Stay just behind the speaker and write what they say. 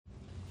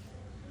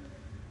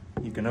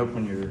You can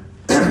open your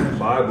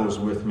Bibles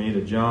with me to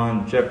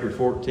John chapter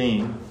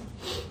 14.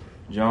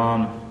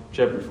 John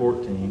chapter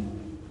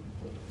 14.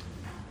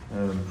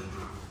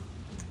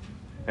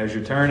 As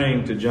you're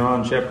turning to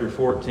John chapter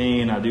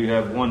 14, I do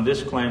have one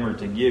disclaimer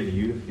to give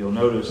you. You'll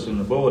notice in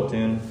the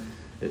bulletin,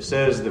 it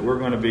says that we're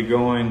going to be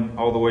going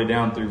all the way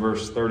down through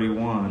verse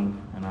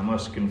 31. And I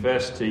must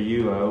confess to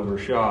you, I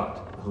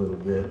overshot a little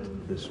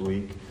bit this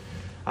week.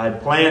 I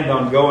had planned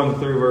on going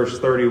through verse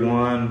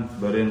 31,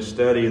 but in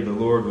study, the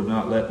Lord would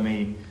not let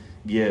me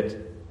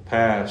get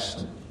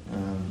past,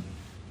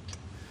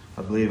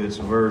 I believe it's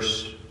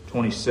verse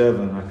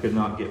 27. I could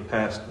not get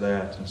past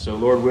that. And so,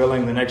 Lord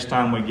willing, the next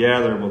time we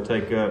gather, we'll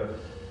take up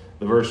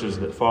the verses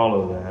that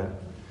follow that.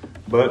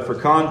 But for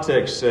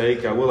context's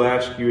sake, I will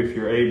ask you, if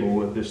you're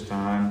able at this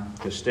time,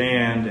 to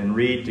stand and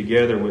read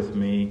together with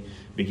me,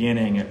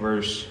 beginning at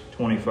verse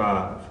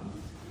 25.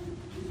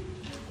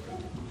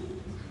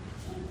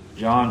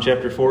 John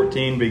chapter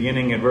 14,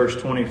 beginning at verse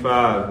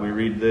 25, we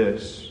read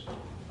this.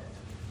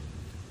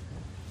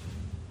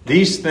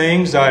 These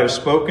things I have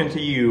spoken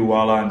to you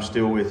while I am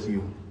still with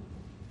you.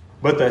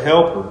 But the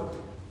Helper,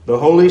 the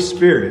Holy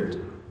Spirit,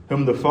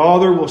 whom the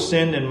Father will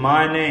send in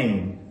my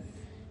name,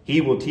 He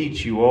will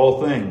teach you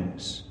all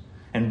things,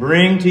 and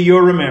bring to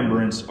your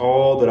remembrance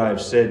all that I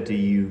have said to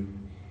you.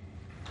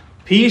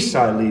 Peace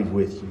I leave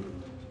with you.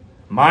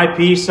 My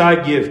peace I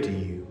give to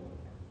you.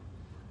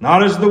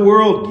 Not as the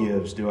world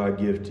gives do I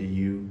give to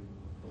you.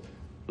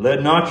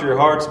 Let not your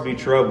hearts be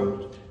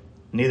troubled,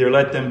 neither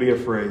let them be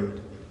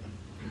afraid.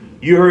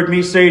 You heard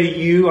me say to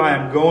you, I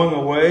am going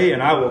away,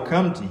 and I will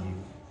come to you.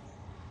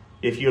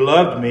 If you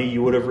loved me,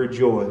 you would have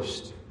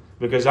rejoiced,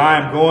 because I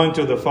am going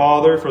to the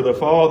Father, for the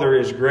Father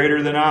is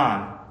greater than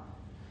I.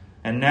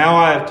 And now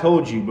I have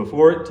told you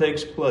before it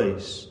takes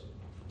place,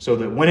 so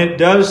that when it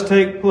does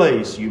take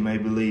place, you may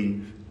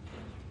believe.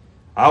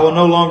 I will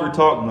no longer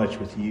talk much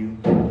with you,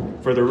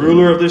 for the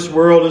ruler of this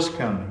world is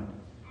coming.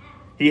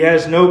 He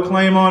has no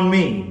claim on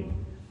me,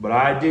 but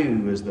I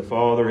do as the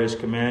Father has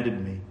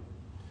commanded me,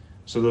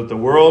 so that the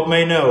world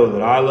may know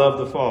that I love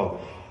the Father.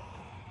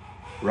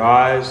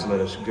 Rise, let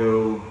us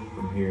go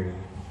from here.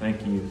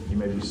 Thank you. You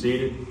may be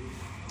seated.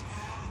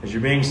 As you're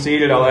being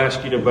seated, I'll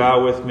ask you to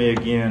bow with me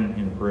again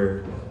in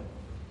prayer.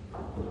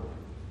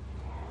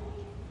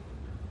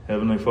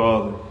 Heavenly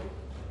Father,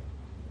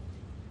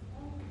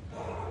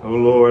 oh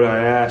Lord, I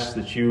ask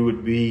that you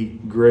would be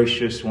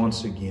gracious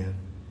once again.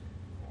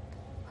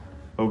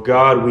 Oh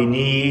God, we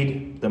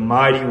need the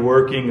mighty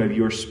working of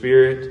your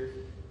Spirit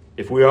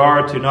if we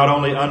are to not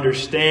only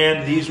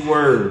understand these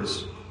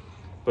words,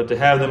 but to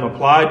have them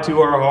applied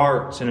to our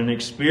hearts in an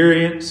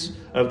experience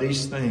of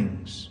these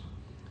things.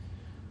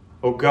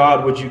 Oh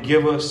God, would you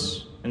give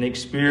us an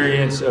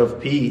experience of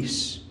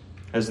peace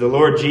as the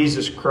Lord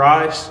Jesus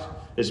Christ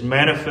is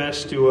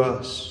manifest to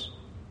us.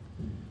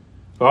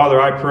 Father,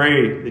 I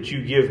pray that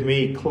you give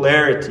me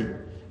clarity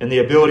and the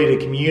ability to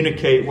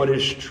communicate what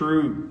is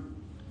true.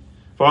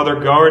 Father,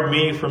 guard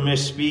me from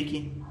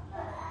misspeaking.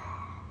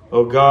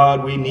 Oh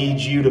God, we need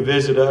you to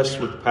visit us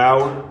with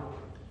power,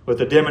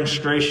 with a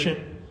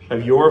demonstration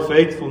of your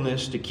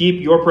faithfulness to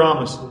keep your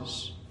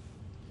promises.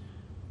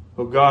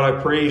 Oh God,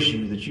 I praise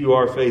you that you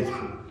are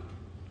faithful.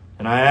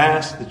 And I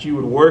ask that you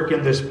would work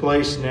in this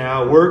place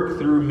now, work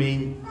through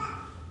me,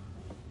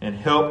 and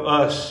help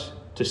us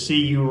to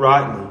see you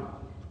rightly,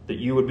 that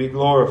you would be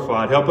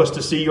glorified. Help us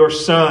to see your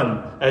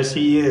Son as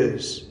he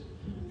is,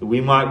 that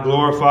we might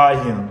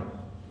glorify him.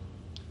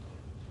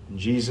 In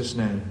Jesus'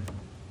 name,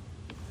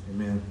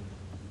 amen.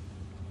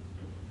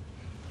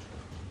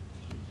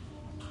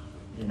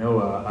 You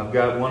know, I've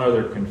got one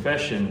other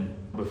confession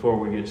before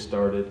we get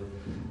started.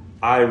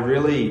 I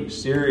really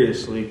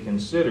seriously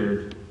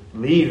considered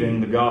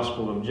leaving the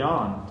Gospel of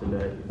John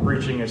today,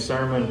 preaching a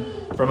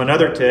sermon from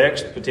another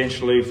text,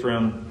 potentially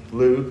from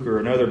Luke or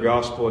another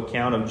Gospel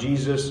account of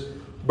Jesus'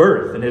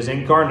 birth and his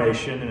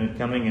incarnation and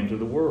coming into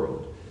the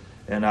world.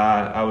 And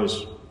I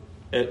was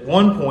at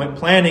one point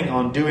planning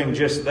on doing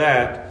just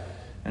that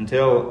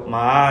until my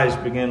eyes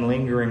began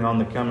lingering on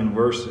the coming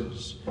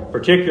verses.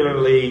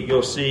 Particularly,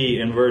 you'll see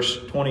in verse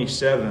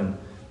 27,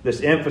 this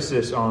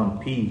emphasis on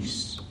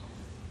peace.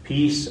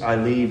 Peace I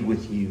leave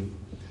with you.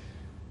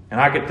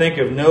 And I could think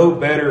of no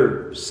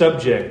better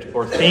subject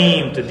or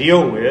theme to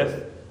deal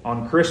with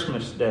on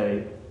Christmas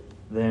Day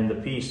than the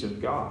peace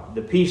of God.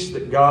 The peace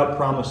that God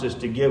promises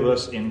to give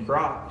us in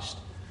Christ.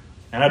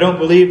 And I don't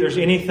believe there's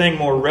anything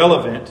more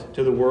relevant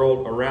to the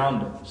world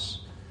around us.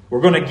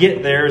 We're going to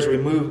get there as we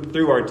move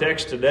through our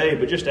text today,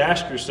 but just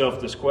ask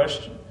yourself this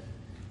question.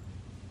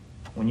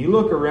 When you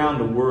look around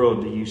the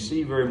world, do you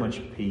see very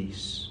much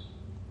peace?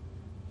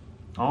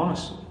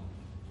 Honestly.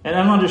 And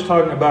I'm not just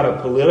talking about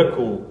a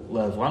political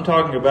level. I'm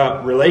talking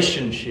about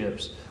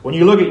relationships. When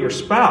you look at your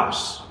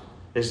spouse,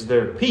 is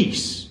there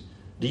peace?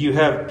 Do you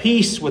have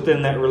peace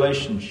within that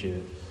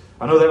relationship?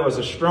 I know that was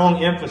a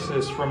strong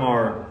emphasis from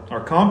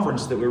our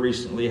conference that we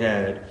recently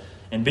had,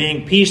 and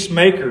being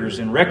peacemakers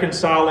and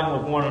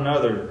reconciling with one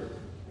another.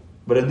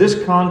 But in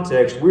this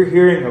context, we're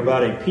hearing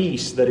about a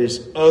peace that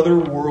is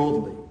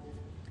otherworldly.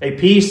 A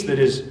peace that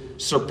is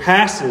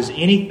surpasses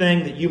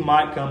anything that you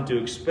might come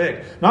to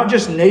expect. Not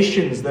just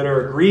nations that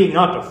are agreeing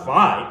not to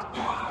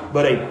fight,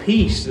 but a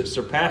peace that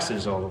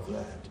surpasses all of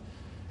that.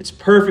 It's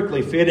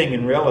perfectly fitting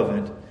and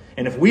relevant.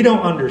 And if we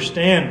don't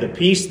understand the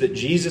peace that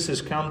Jesus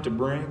has come to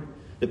bring,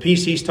 the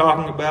peace He's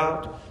talking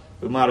about,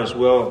 we might as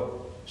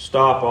well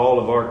stop all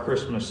of our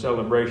Christmas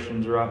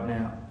celebrations right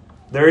now.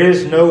 There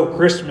is no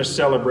Christmas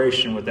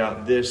celebration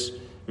without this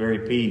very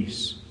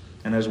peace.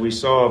 And as we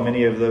saw,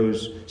 many of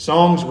those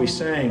songs we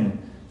sang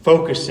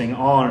focusing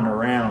on and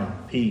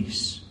around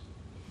peace.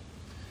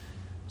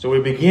 So we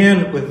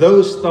begin with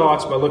those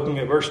thoughts by looking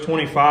at verse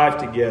 25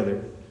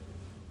 together.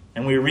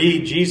 And we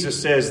read, Jesus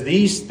says,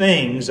 "These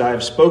things I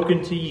have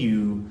spoken to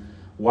you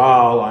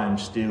while I am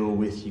still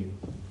with you."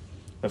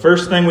 The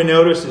first thing we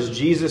notice is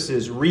Jesus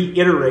is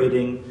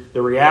reiterating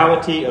the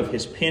reality of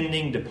His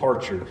pending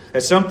departure.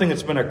 That's something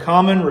that's been a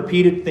common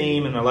repeated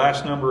theme in the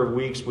last number of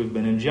weeks we've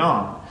been in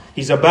John.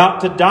 He's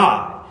about to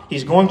die.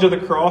 He's going to the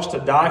cross to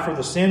die for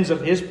the sins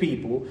of His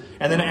people.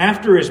 And then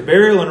after His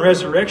burial and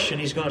resurrection,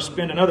 He's going to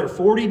spend another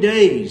 40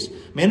 days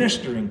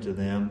ministering to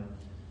them.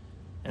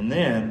 And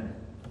then,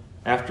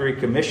 after He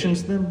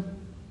commissions them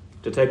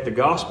to take the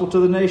gospel to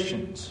the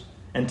nations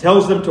and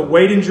tells them to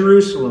wait in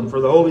Jerusalem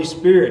for the Holy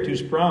Spirit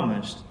who's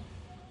promised,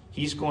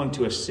 He's going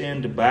to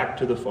ascend back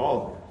to the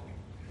Father.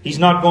 He's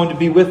not going to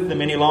be with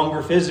them any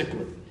longer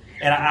physically.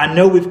 And I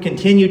know we've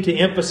continued to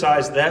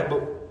emphasize that,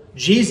 but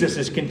Jesus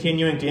is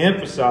continuing to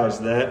emphasize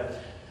that.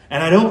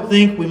 And I don't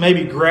think we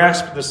maybe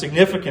grasp the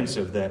significance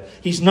of that.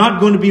 He's not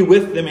going to be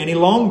with them any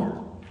longer.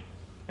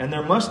 And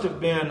there must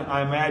have been,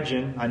 I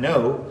imagine, I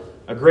know,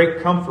 a great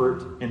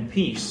comfort and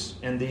peace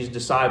in these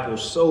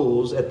disciples'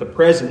 souls at the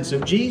presence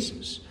of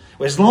Jesus.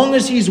 As long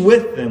as He's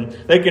with them,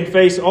 they can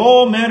face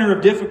all manner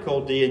of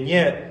difficulty, and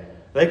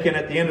yet they can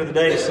at the end of the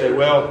day say,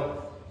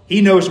 well, He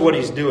knows what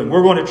He's doing.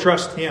 We're going to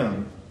trust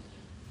Him.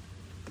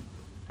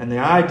 And the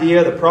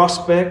idea, the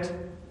prospect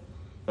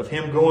of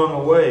Him going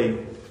away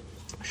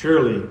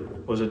surely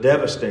was a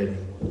devastating.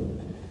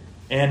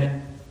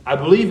 And I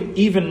believe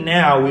even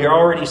now we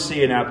already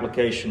see an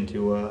application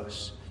to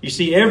us. You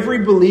see, every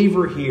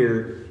believer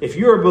here, if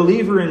you're a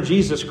believer in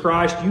Jesus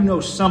Christ, you know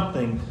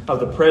something of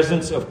the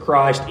presence of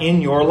Christ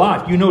in your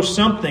life. You know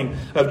something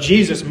of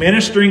Jesus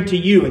ministering to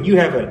you, and you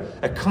have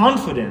a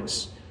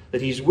confidence that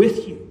He's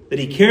with you, that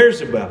He cares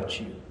about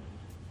you.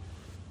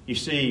 You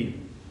see,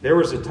 there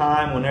was a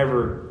time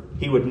whenever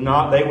they would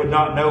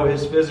not know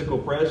His physical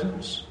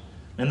presence,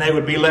 and they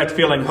would be left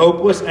feeling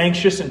hopeless,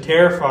 anxious, and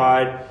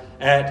terrified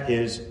at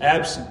His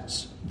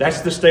absence.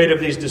 That's the state of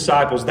these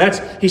disciples.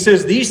 He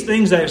says, "These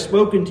things I have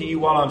spoken to you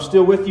while I'm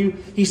still with you."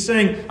 He's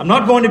saying, I'm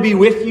not going to be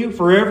with you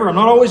forever. I'm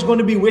not always going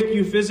to be with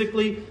you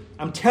physically.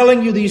 I'm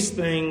telling you these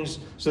things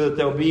so that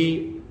there'll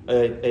be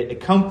a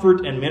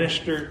comfort and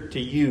minister to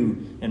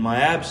you in my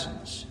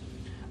absence.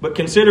 But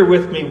consider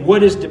with me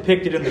what is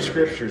depicted in the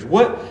Scriptures.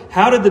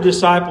 How did the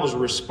disciples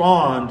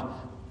respond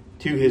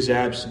to His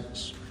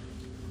absence?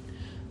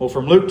 Well,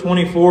 from Luke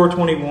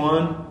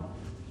 24:21,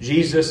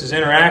 Jesus is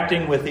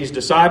interacting with these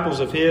disciples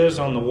of His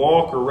on the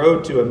walk or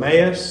road to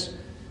Emmaus.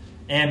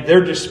 And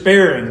they're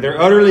despairing.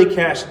 They're utterly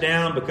cast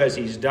down because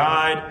He's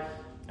died.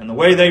 And the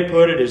way they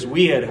put it is,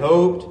 we had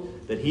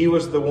hoped that He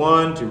was the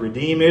one to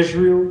redeem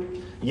Israel.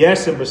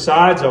 Yes, and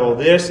besides all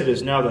this, it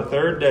is now the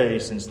third day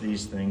since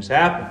these things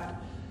happened.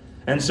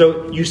 And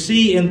so you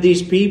see in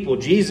these people,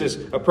 Jesus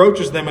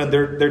approaches them and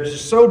they're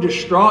just so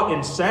distraught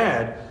and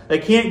sad. They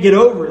can't get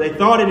over it. They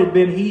thought it had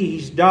been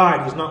He's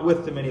died. He's not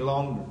with them any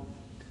longer.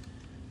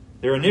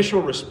 Their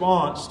initial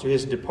response to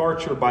His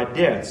departure by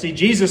death. See,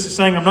 Jesus is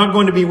saying, I'm not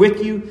going to be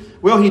with you.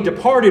 Well, He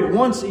departed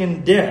once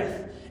in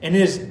death. And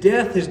His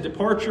death, His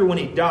departure when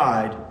He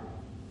died,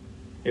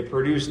 it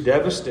produced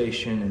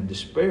devastation and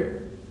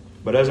despair.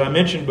 But as I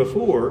mentioned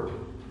before,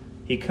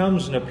 He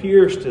comes and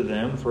appears to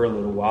them for a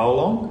little while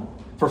longer.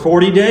 For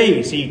 40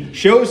 days, He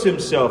shows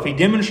Himself. He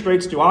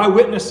demonstrates to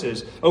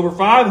eyewitnesses, over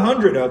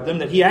 500 of them,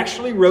 that He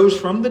actually rose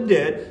from the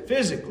dead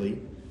physically.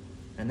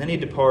 And then He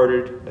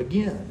departed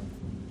again.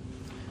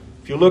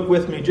 If you look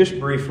with me just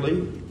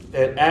briefly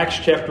at Acts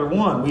chapter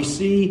 1, we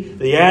see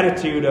the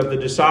attitude of the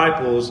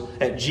disciples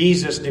at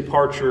Jesus'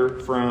 departure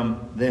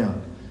from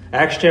them.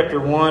 Acts chapter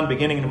 1,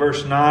 beginning in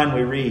verse 9,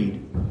 we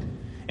read,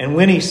 "And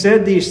when He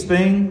said these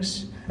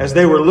things, as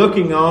they were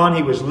looking on,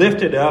 He was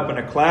lifted up, and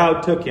a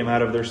cloud took Him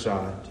out of their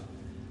sight.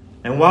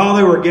 And while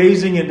they were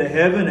gazing into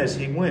heaven as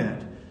He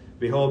went,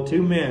 behold,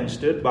 two men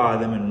stood by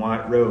them in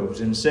white robes,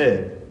 and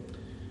said,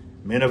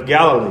 'Men of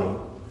Galilee,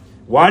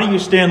 why do you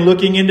stand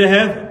looking into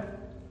heaven?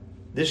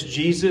 This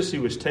Jesus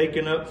who was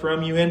taken up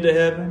from you into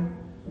heaven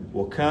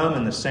will come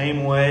in the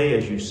same way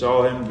as you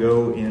saw Him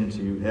go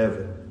into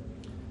heaven.'"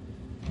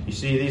 You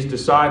see, these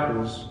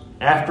disciples,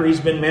 after He's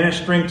been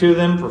ministering to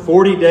them for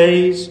 40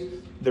 days,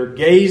 they're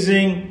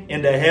gazing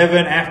into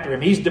heaven after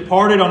Him. He's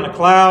departed on the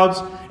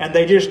clouds, and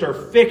they just are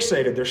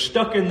fixated. They're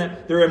stuck in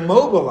they're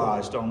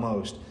immobilized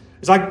almost.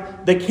 It's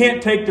like they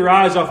can't take their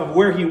eyes off of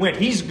where He went.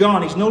 He's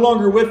gone. He's no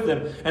longer with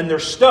them. And they're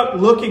stuck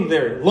looking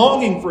there,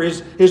 longing for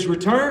His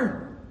return.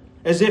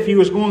 as if he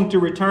was going to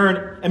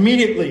return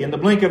immediately in the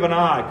blink of an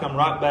eye, come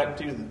right back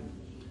to them.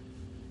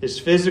 His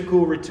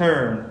physical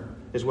return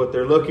is what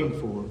they're looking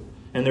for.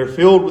 And they're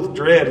filled with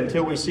dread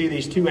until we see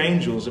these two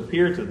angels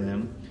appear to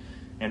them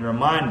and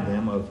remind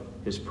them of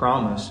His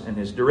promise and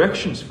His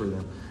directions for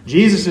them.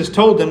 Jesus has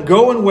told them,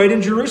 go and wait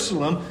in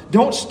Jerusalem.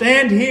 Don't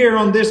stand here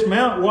on this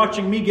mount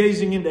watching me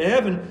gazing into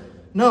heaven.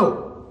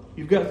 No,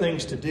 you've got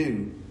things to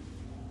do.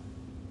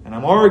 And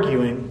I'm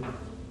arguing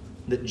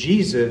that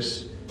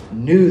Jesus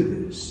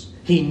knew this.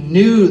 He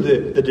knew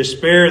the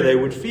despair they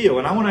would feel.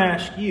 And I want to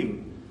ask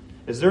you,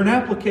 is there an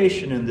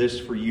application in this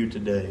for you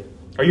today?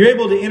 Are you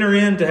able to enter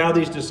into how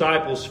these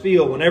disciples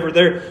feel whenever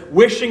they're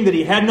wishing that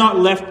He had not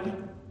left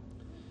them?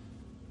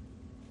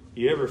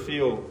 Do you ever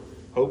feel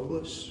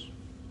hopeless?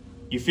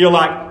 You feel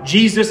like,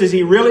 Jesus, is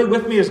He really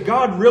with me? Is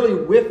God really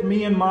with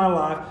me in my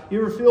life?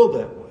 You ever feel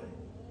that way?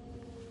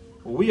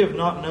 Well, we have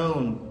not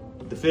known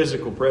the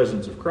physical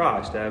presence of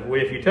Christ, have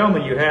we? If you tell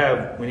me you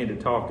have, we need to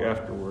talk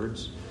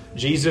afterwards.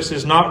 Jesus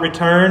has not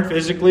returned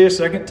physically a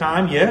second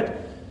time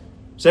yet.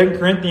 2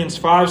 Corinthians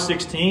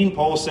 5:16,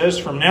 Paul says,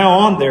 from now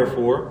on,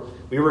 therefore,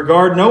 we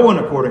regard no one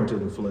according to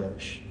the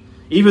flesh,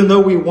 even though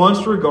we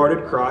once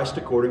regarded Christ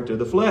according to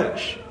the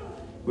flesh.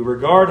 We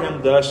regard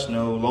Him thus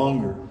no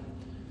longer.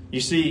 You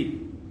see,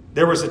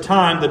 there was a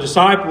time the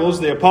disciples,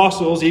 the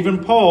apostles,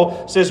 even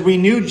Paul says we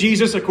knew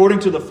Jesus according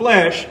to the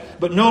flesh,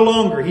 but no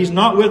longer. He's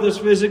not with us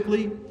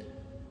physically.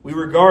 We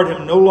regard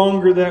Him no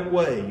longer that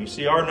way. You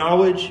see, our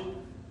knowledge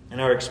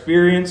and our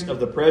experience of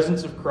the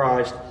presence of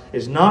Christ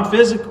is not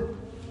physical,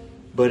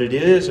 but it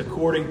is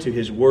according to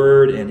His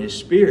Word and His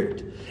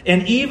Spirit.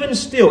 And even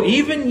still,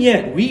 even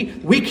yet,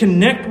 we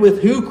connect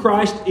with who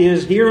Christ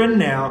is here and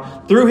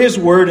now through His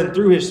Word and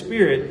through His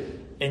Spirit,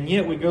 and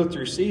yet we go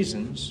through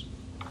seasons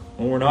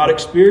when we're not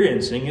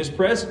experiencing His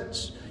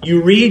presence.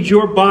 You read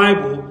your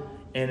Bible,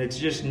 and it's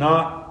just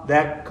not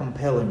that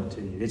compelling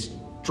to you. It's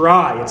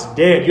dry, it's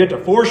dead. You have to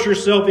force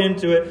yourself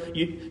into it.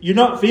 You're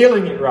not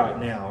feeling it right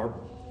now. Or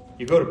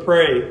you go to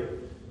pray,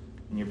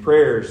 and your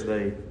prayers,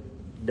 they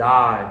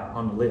die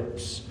on the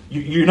lips.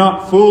 You're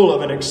not full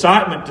of an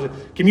excitement to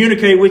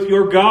communicate with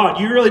your God.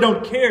 You really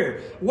don't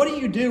care. What do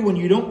you do when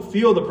you don't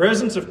feel the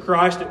presence of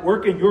Christ at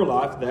work in your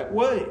life that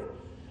way?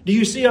 Do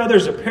you see how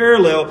there's a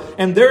parallel?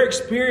 And their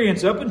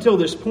experience up until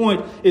this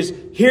point is,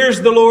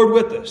 here's the Lord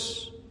with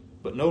us,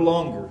 but no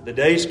longer. The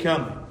day's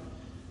coming.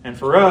 And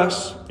for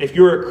us, if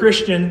you're a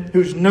Christian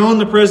who's known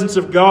the presence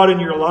of God in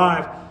your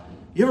life,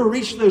 you ever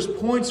reach those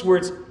points where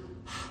it's,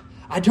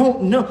 I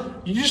don't know.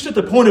 You're just at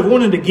the point of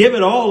wanting to give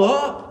it all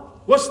up.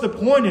 What's the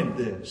point in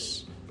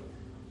this?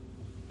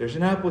 There's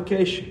an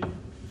application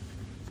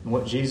in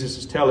what Jesus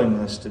is telling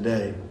us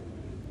today.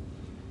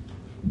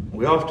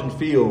 We often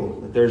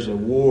feel that there's a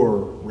war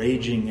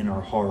raging in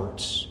our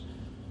hearts.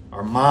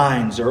 Our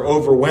minds are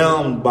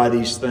overwhelmed by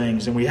these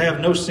things, and we have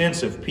no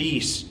sense of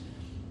peace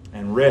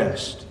and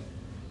rest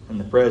in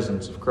the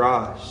presence of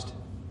Christ.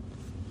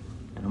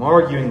 And I'm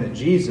arguing that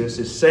Jesus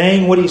is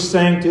saying what He's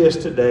saying to us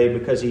today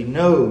because He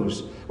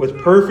knows with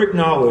perfect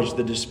knowledge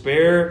the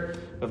despair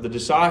of the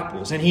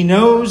disciples. And He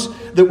knows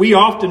that we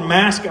often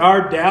mask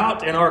our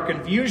doubt and our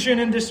confusion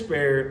and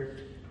despair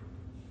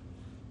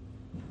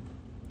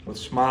with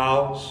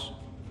smiles,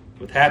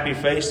 with happy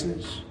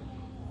faces,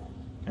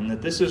 and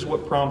that this is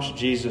what prompts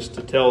Jesus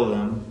to tell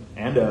them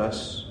and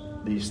us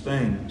these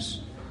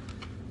things.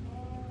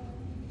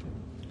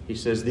 He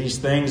says, these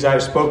things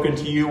I've spoken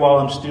to you while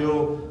I'm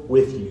still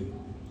with you.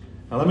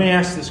 Now let me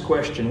ask this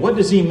question. What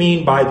does He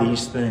mean by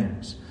these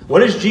things?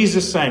 What is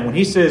Jesus saying when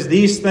He says,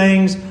 these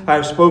things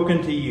I've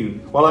spoken to you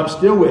while I'm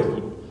still with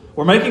you?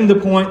 We're making the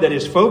point that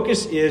His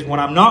focus is, when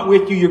I'm not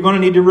with you, you're going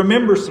to need to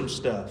remember some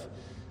stuff.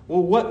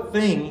 Well, what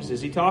things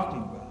is He talking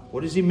about?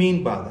 What does He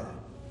mean by that?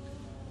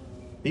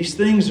 These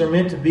things are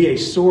meant to be a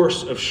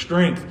source of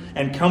strength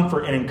and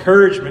comfort and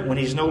encouragement when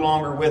He's no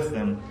longer with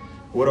them.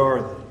 What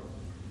are they?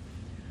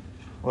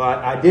 Well,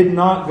 I did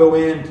not go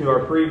into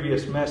our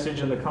previous message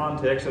in the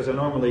context as I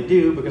normally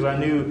do because I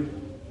knew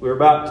we were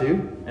about to,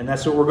 and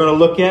that's what we're going to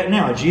look at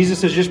now.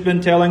 Jesus has just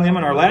been telling them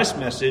in our last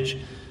message.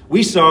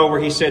 We saw where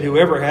He said,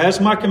 whoever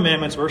has my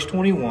commandments, verse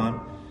 21,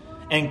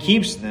 and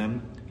keeps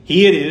them,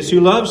 he it is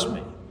who loves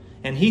me.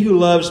 And he who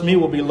loves me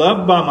will be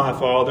loved by my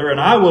Father, and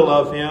I will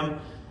love him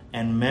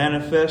and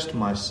manifest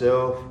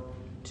myself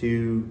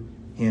to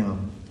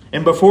him.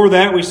 And before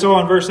that, we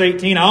saw in verse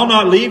 18, I'll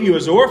not leave you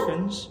as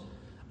orphans.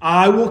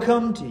 I will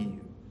come to you.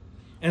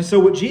 And so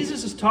what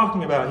Jesus is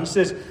talking about, He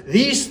says,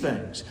 these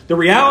things, the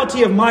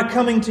reality of my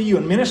coming to you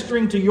and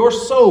ministering to your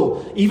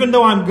soul, even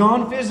though I'm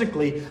gone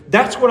physically,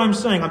 that's what I'm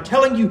saying. I'm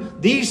telling you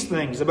these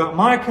things about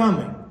my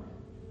coming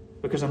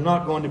because I'm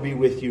not going to be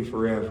with you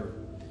forever.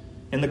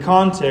 In the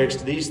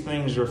context, these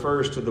things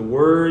refers to the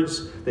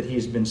words that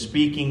He's been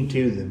speaking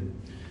to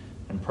them,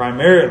 and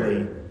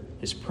primarily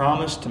His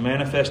promise to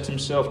manifest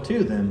Himself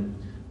to them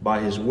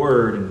by His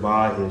Word and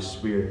by His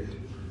Spirit.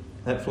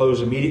 That flows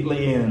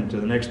immediately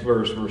into the next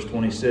verse, verse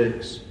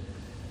 26.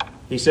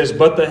 He says,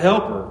 but the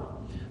Helper,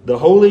 the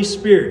Holy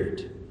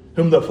Spirit,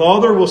 whom the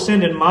Father will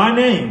send in my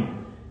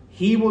name,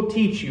 He will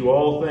teach you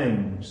all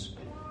things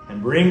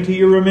and bring to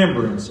your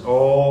remembrance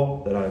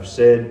all that I've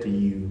said to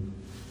you.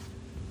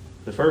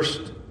 The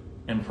first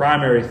and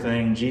primary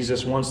thing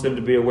Jesus wants them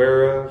to be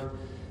aware of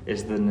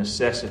is the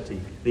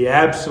necessity, the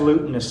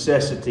absolute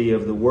necessity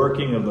of the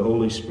working of the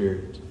Holy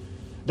Spirit.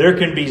 There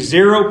can be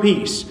zero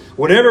peace.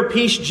 Whatever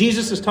peace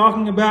Jesus is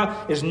talking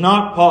about is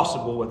not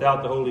possible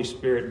without the Holy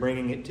Spirit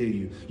bringing it to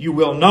you. You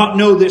will not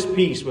know this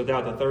peace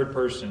without the third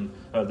person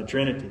of the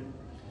Trinity.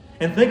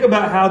 And think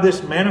about how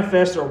this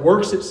manifests or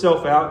works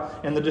itself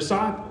out in the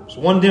disciples.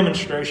 One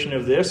demonstration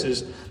of this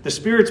is the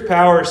Spirit's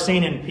power is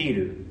seen in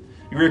Peter.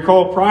 You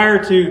recall,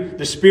 prior to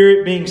the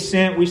Spirit being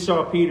sent, we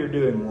saw Peter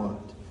doing what?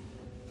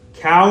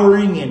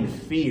 Cowering in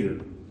fear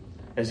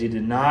as he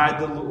denied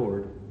the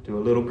Lord to a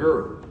little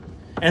girl.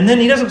 And then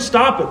he doesn't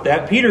stop at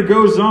that. Peter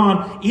goes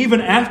on, even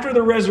after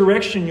the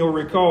resurrection, you'll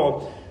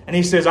recall, and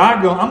he says,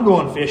 I'm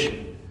going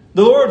fishing.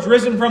 The Lord's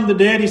risen from the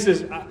dead. He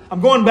says, I'm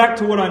going back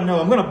to what I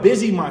know. I'm going to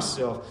busy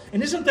myself.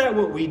 And isn't that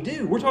what we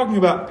do? We're talking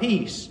about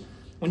peace.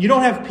 When you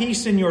don't have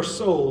peace in your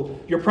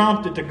soul, you're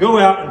prompted to go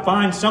out and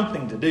find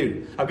something to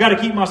do. I've got to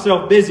keep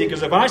myself busy,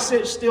 because if I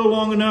sit still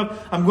long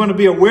enough, I'm going to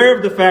be aware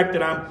of the fact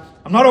that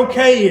I'm not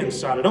okay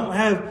inside. I don't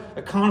have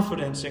a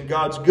confidence in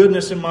God's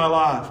goodness in my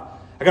life.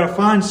 I've got to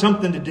find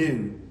something to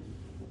do.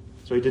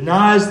 So he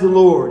denies the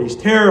Lord. He's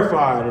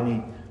terrified, and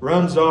he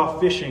runs off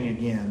fishing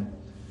again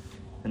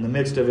in the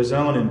midst of his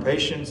own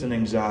impatience and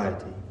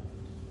anxiety.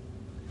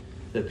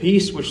 The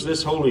peace which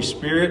this Holy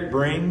Spirit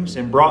brings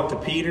and brought to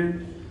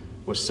Peter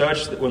was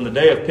such that when the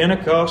day of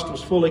Pentecost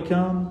was fully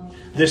come,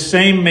 this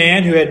same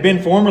man who had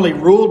been formerly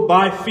ruled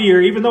by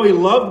fear, even though he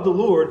loved the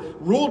Lord,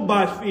 ruled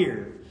by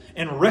fear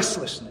and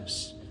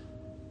restlessness,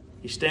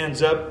 he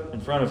stands up in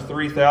front of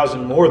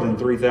more than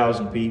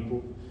 3,000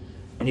 people,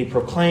 and he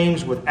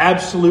proclaims with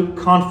absolute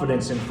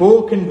confidence and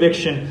full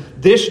conviction,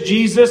 this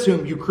Jesus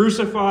whom you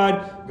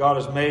crucified, God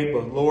has made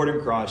both Lord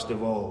and Christ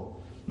of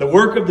all. The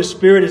work of the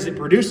Spirit is it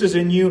produces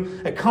in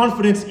you a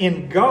confidence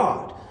in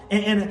God.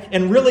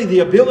 And really the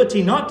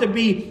ability not to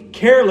be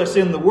careless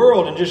in the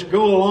world and just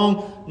go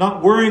along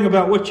not worrying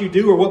about what you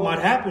do or what might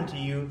happen to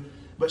you,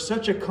 but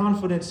such a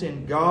confidence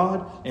in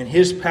God and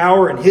His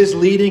power and His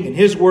leading and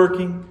His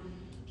working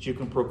that you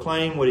can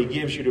proclaim what He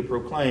gives you to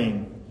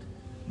proclaim,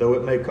 though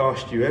it may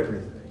cost you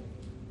everything.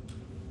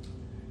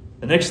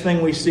 The next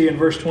thing we see in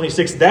verse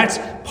 26, that's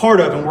part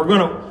of, and we're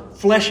going to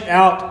flesh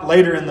out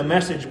later in the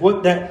message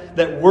what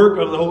that work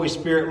of the Holy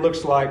Spirit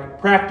looks like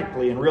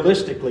practically and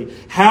realistically.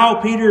 How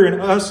Peter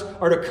and us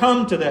are to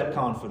come to that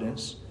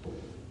confidence.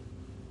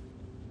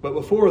 But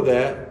before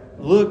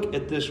that, look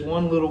at this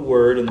one little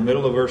word in the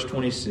middle of verse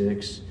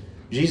 26.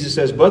 Jesus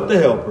says, but the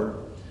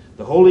Helper,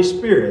 the Holy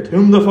Spirit,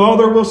 whom the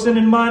Father will send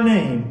in my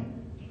name,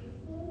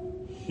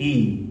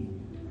 He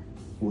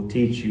will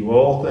teach you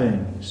all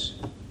things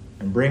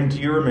and bring to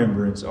your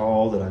remembrance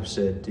all that I've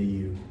said to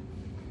you.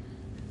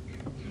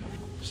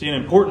 See, an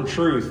important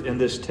truth in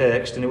this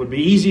text, and it would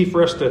be easy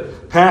for us to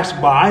pass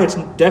by. It's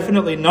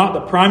definitely not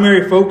the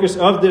primary focus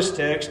of this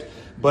text,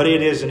 but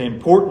it is an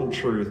important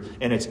truth,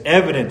 and it's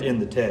evident in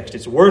the text.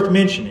 It's worth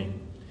mentioning,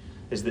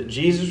 is that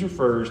Jesus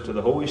refers to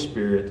the Holy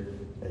Spirit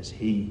as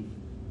He.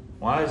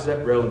 Why is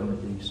that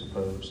relevant, do you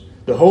suppose?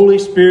 The Holy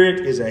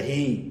Spirit is a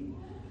He.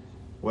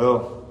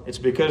 Well, it's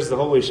because the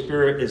Holy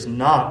Spirit is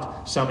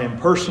not some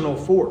impersonal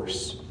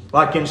force,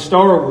 like in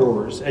Star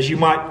Wars, as you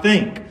might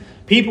think.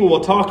 People will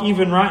talk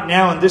even right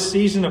now in this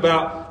season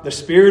about the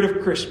spirit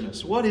of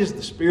Christmas. What is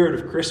the spirit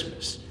of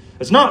Christmas?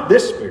 It's not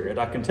this spirit,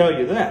 I can tell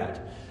you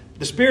that.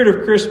 The spirit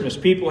of Christmas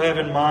people have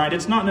in mind,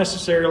 it's not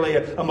necessarily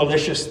a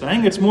malicious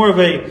thing. It's more of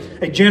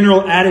a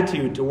general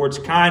attitude towards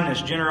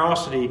kindness,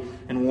 generosity,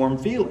 and warm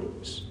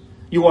feelings.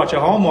 You watch a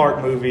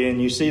Hallmark movie and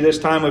you see this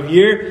time of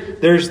year,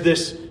 there's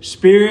this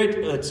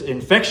spirit that's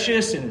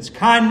infectious in its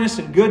kindness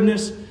and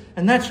goodness,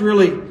 and that's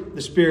really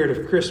the spirit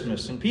of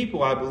Christmas. And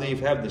people, I believe,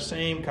 have the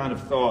same kind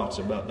of thoughts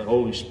about the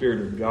Holy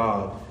Spirit of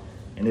God,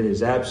 and it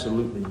is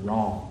absolutely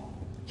wrong.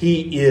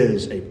 He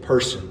is a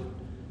person.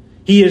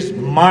 He is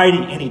mighty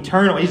and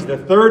eternal. He's the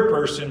third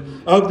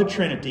person of the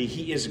Trinity.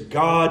 He is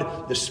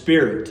God the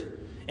Spirit.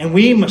 And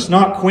we must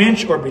not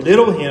quench or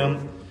belittle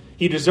Him.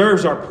 He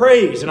deserves our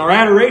praise and our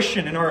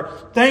adoration and our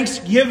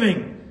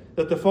thanksgiving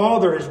that the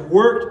Father has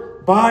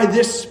worked by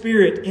this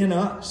Spirit in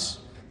us.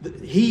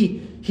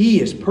 He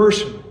is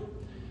personal.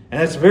 And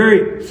that's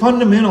very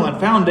fundamental and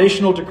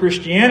foundational to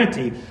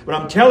Christianity. But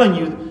I'm telling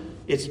you,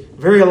 it's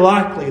very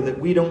likely that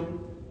we don't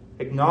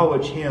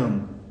acknowledge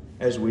Him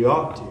as we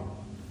ought to.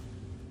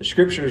 The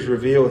Scriptures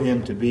reveal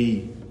Him to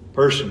be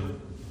personal.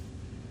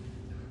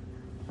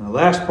 In the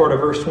last part of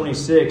verse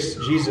 26,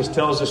 Jesus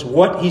tells us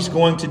what He's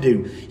going to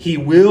do. He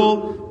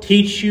will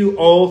teach you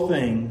all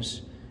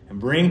things and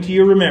bring to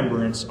your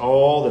remembrance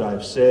all that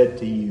I've said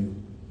to you.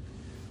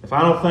 The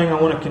final thing I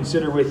want to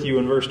consider with you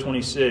in verse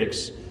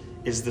 26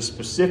 is the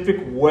specific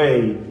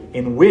way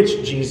in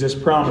which Jesus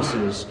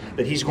promises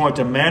that He's going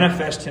to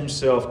manifest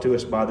Himself to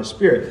us by the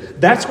Spirit.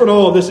 That's what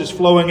all of this is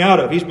flowing out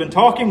of. He's been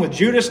talking with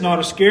Judas, not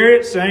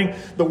Iscariot, saying,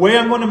 the way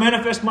I'm going to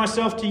manifest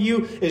myself to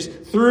you is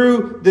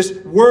through this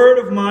word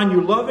of mine,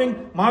 you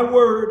loving my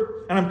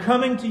word, and I'm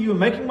coming to you and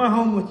making my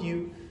home with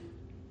you.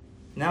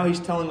 Now He's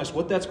telling us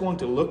what that's going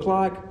to look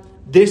like.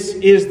 This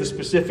is the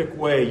specific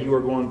way you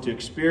are going to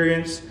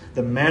experience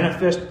the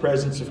manifest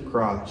presence of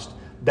Christ.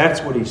 That's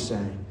what He's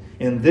saying.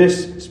 In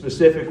this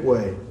specific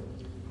way,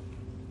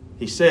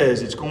 He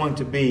says it's going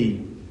to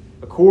be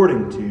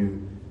according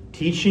to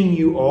teaching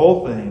you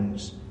all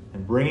things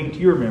and bringing to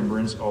your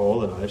remembrance all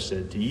that I've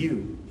said to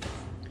you.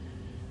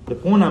 The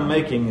point I'm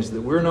making is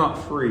that we're not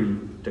free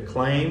to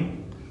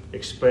claim,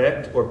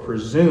 expect, or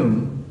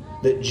presume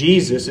that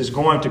Jesus is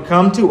going to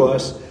come to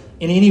us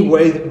in any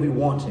way that we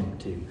want Him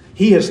to.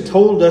 He has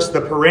told us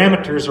the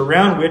parameters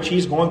around which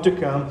He's going to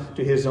come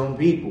to His own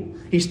people.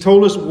 He's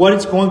told us what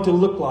it's going to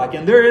look like.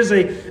 And there is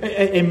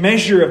a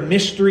measure of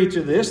mystery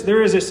to this.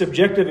 There is a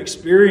subjective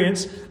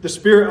experience. The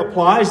Spirit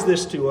applies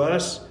this to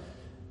us.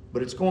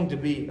 But it's going to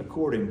be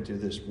according to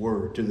this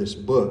word, to this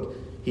book.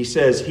 He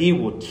says He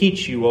will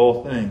teach you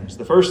all things.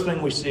 The first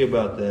thing we see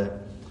about that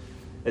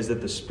is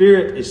that the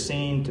Spirit is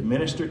seen to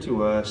minister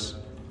to us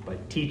by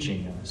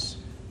teaching us.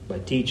 By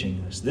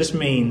teaching us. This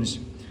means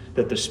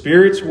that the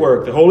Spirit's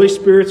work, the Holy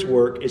Spirit's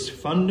work, is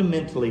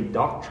fundamentally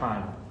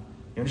doctrinal.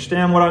 You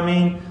understand what I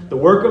mean? The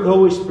work of the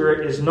Holy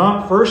Spirit is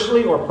not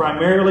firstly or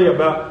primarily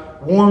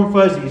about warm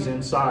fuzzies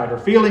inside or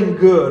feeling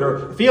good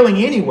or feeling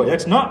any way.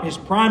 That's not His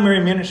primary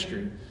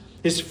ministry.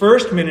 His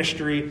first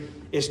ministry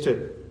is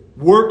to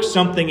work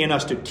something in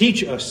us, to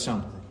teach us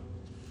something.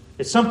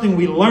 It's something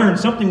we learn,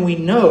 something we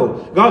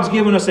know. God's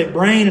given us a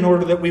brain in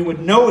order that we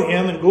would know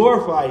Him and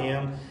glorify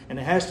Him, and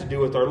it has to do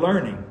with our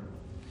learning.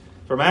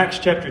 From Acts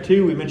chapter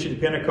 2, we mentioned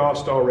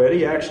Pentecost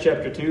already. Acts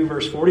chapter 2,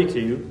 verse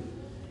 42.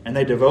 And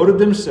they devoted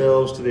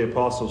themselves to the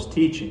apostles'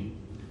 teaching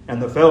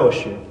and the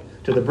fellowship,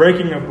 to the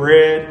breaking of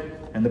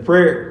bread and the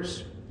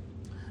prayers.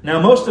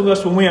 Now, most of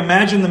us, when we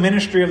imagine the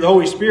ministry of the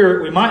Holy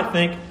Spirit, we might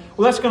think,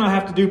 well, that's going to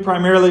have to do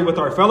primarily with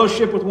our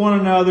fellowship with one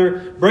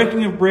another,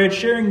 breaking of bread,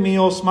 sharing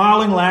meals,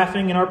 smiling,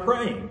 laughing, and our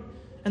praying.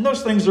 And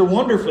those things are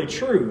wonderfully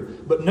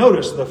true. But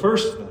notice the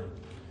first thing,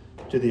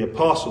 to the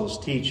apostles'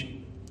 teaching.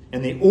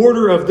 And the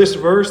order of this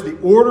verse, the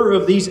order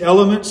of these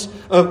elements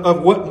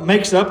of what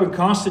makes up and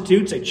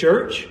constitutes a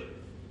church,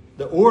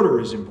 the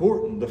order is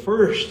important. The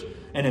first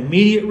and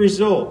immediate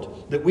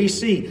result that we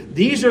see,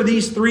 these are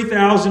these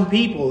 3,000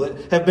 people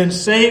that have been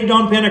saved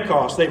on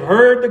Pentecost. They've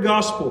heard the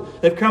gospel.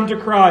 They've come to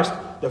Christ.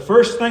 The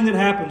first thing that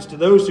happens to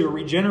those who are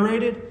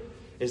regenerated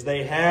is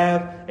they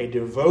have a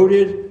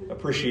devoted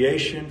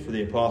appreciation for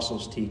the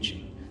apostles'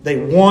 teaching. They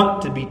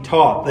want to be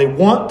taught. They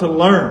want to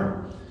learn.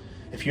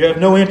 If you have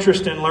no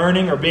interest in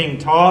learning or being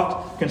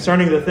taught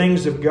concerning the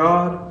things of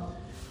God,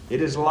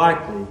 it is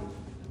likely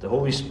that the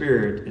Holy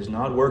Spirit is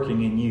not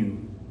working in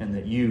you and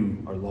that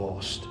you are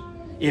lost.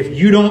 If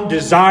you don't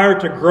desire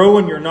to grow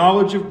in your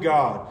knowledge of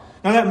God,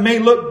 now that may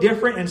look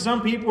different, and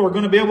some people are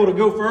going to be able to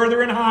go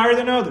further and higher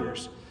than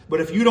others.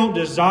 But if you don't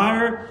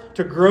desire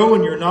to grow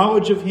in your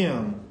knowledge of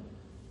Him,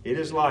 it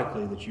is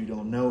likely that you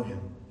don't know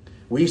Him.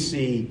 We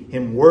see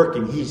Him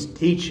working. He's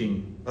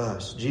teaching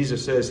us.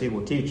 Jesus says He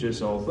will teach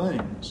us all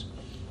things.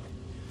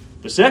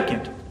 The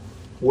second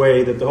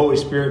way that the Holy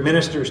Spirit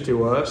ministers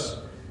to us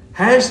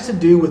has to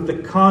do with the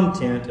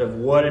content of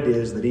what it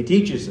is that He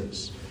teaches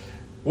us.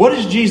 What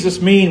does Jesus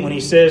mean when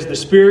He says the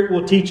Spirit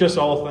will teach us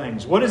all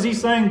things? What is He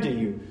saying to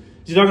you?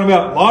 Is He talking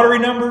about lottery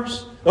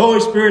numbers? The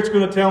Holy Spirit's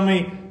going to tell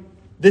me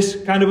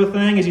this kind of a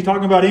thing? Is He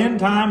talking about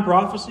end-time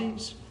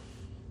prophecies?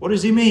 What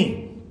does He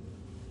mean?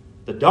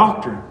 The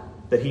doctrine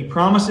that He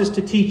promises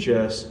to teach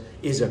us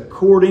is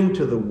according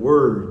to the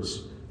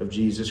words of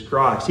Jesus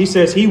Christ. He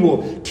says He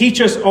will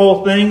teach us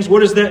all things. What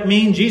does that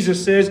mean?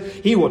 Jesus says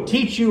He will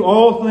teach you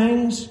all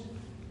things.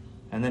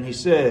 And then He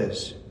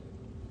says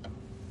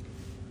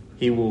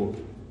He will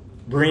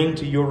bring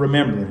to your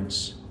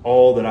remembrance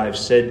all that I've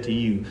said to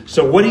you.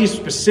 So what He's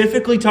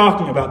specifically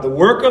talking about, the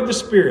work of the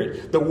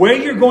Spirit, the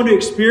way you're going to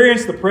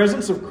experience the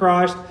presence of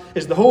Christ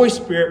is the Holy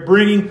Spirit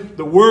bringing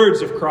the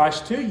words of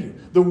Christ to you.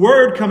 The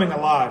Word coming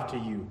alive to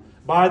you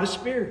by the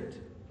Spirit.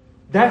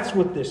 That's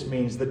what this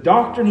means. The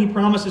doctrine He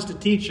promises to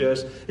teach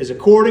us is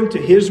according to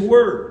His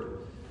Word.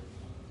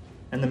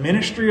 And the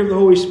ministry of the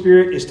Holy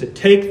Spirit is to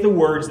take the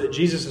words that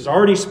Jesus has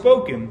already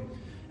spoken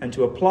and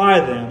to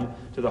apply them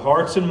to the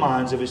hearts and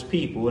minds of His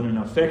people in an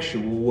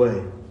effectual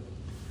way.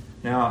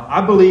 Now,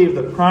 I believe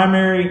the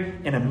primary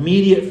and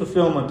immediate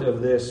fulfillment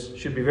of this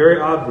should be very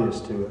obvious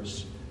to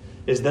us,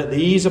 is that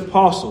these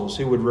apostles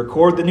who would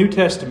record the New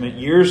Testament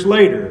years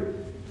later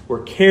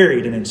were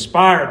carried and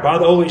inspired by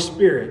the Holy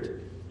Spirit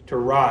to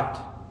write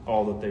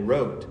all that they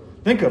wrote.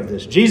 Think of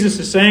this. Jesus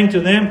is saying to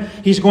them,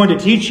 He's going to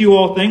teach you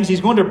all things.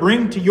 He's going to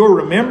bring to your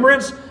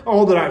remembrance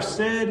all that I've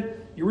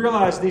said. You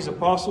realize these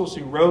apostles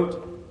who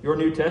wrote your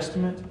New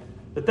Testament,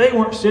 that they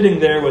weren't sitting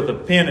there with a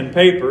pen and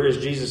paper as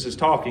Jesus is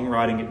talking,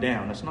 writing it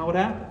down. That's not what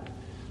happened.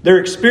 They're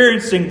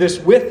experiencing this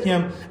with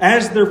Him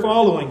as they're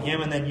following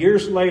Him. And then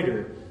years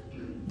later,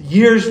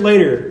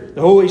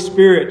 the Holy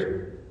Spirit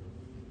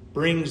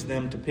brings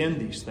them to pen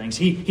these things.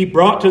 He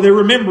brought to their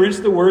remembrance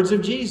the words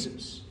of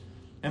Jesus.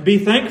 And be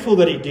thankful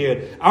that He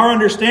did. Our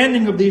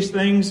understanding of these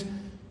things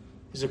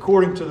is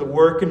according to the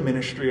work and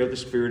ministry of the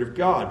Spirit of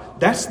God.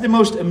 That's the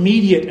most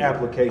immediate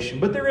application.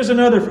 But there is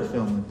another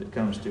fulfillment that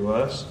comes to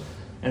us.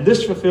 And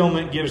this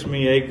fulfillment gives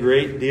me a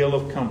great deal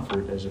of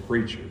comfort as a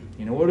preacher.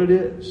 You know what it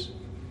is?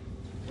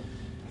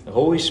 The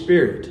Holy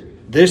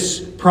Spirit, this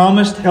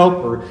promised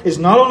helper, is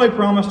not only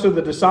promised to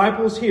the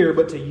disciples here,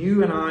 but to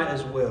you and I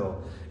as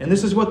well. And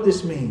this is what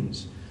this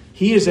means.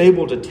 He is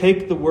able to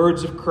take the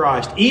words of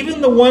Christ, even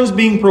the ones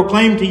being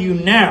proclaimed to you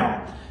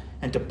now,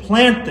 and to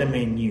plant them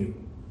in you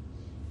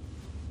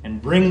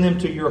and bring them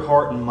to your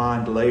heart and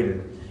mind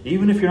later,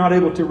 even if you're not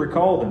able to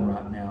recall them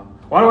right now.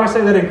 Why do I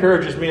say that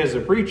encourages me as a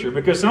preacher?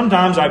 Because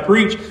sometimes I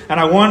preach and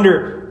I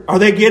wonder, are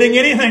they getting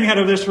anything out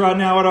of this right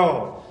now at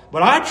all?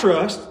 But I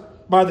trust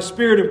by the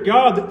Spirit of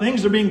God that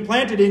things are being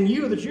planted in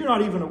you that you're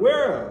not even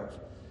aware of.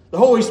 The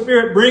Holy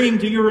Spirit bringing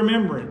to your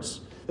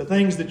remembrance the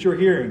things that you're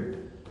hearing.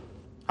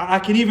 I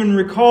can even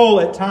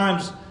recall at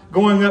times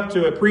going up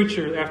to a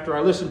preacher after I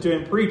listened to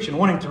him preach and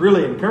wanting to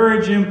really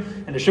encourage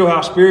him and to show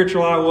how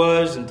spiritual I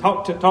was and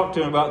talk to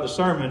him about the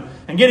sermon,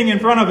 and getting in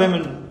front of him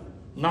and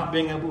not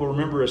being able to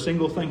remember a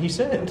single thing he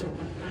said.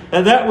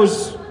 And that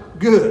was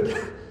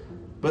good.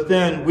 But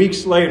then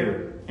weeks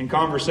later, in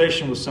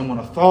conversation with someone,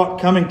 a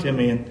thought coming to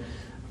me, and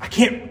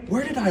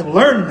where did I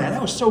learn that?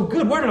 That was so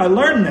good. Where did I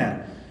learn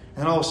that?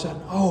 And all of a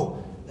sudden,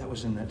 that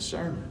was in that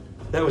sermon.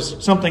 That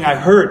was something I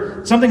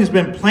heard. Something has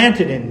been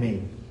planted in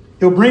me.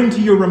 He'll bring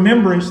to your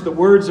remembrance the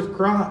words of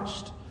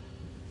Christ.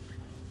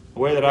 The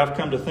way that I've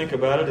come to think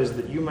about it is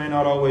that you may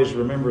not always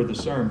remember the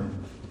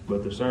sermon,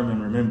 but the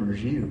sermon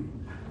remembers you.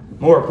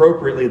 More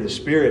appropriately, the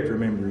Spirit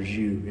remembers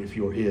you if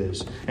you're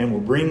His, and will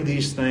bring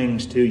these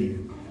things to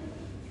you.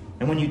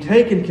 And when you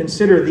take and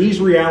consider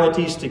these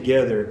realities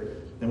together,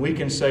 then we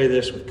can say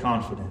this with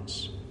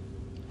confidence,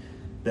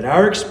 that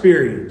our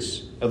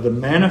experience of the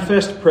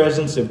manifest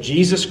presence of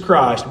Jesus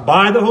Christ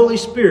by the Holy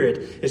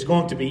Spirit is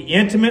going to be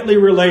intimately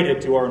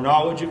related to our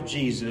knowledge of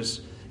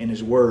Jesus and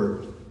His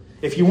Word.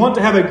 If you want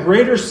to have a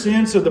greater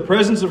sense of the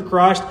presence of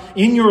Christ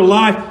in your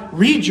life,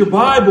 read your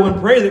Bible and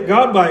pray that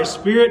God by His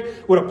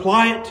Spirit would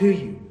apply it to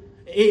you.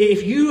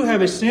 If you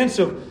have a sense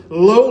of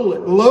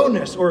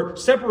lowness or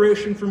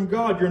separation from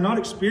God, you're not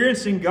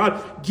experiencing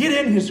God, get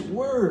in His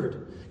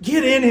Word.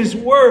 Get in His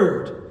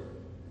Word.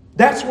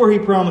 That's where He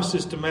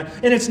promises to man.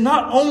 And it's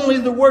not only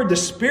the Word. The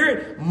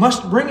Spirit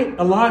must bring it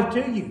alive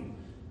to you.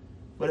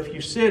 But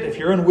if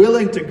you're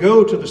unwilling to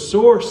go to the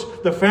source,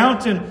 the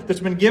fountain that's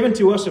been given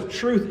to us of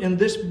truth in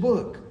this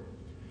book,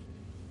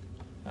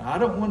 I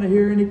don't want to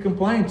hear any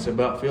complaints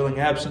about feeling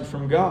absent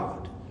from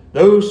God.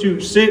 Those who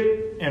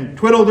sit and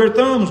twiddle their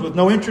thumbs with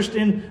no interest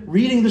in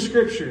reading the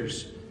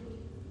Scriptures,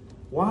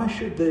 why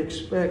should they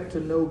expect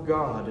to know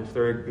God if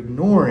they're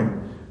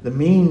ignoring the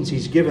means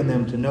He's given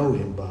them to know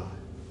Him by?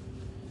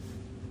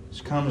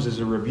 This comes as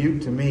a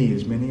rebuke to me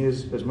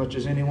as much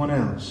as anyone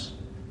else.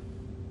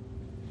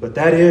 But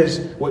that is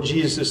what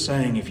Jesus is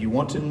saying. If you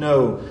want to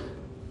know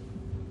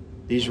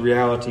these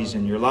realities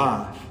in your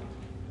life.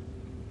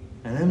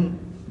 And then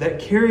that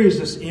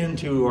carries us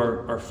into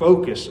our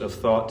focus of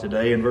thought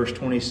today in verse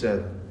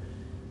 27.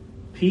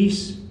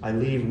 Peace I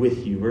leave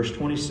with you. Verse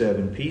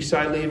 27. Peace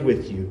I leave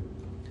with you.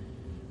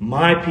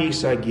 My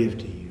peace I give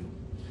to you.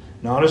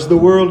 Not as the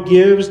world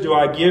gives do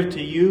I give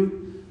to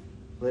you.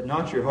 Let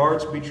not your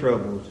hearts be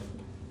troubled,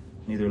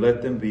 neither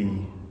let them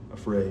be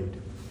afraid.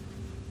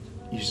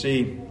 You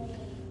see,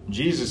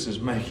 Jesus is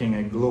making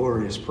a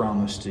glorious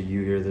promise to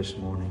you here this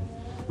morning.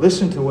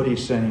 Listen to what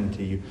He's saying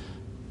to you.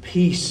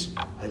 Peace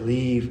I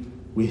leave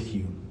with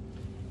you.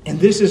 And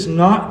Jesus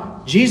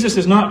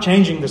is not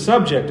changing the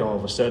subject all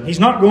of a sudden. He's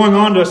not going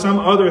on to some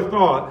other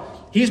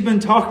thought. He's been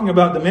talking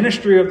about the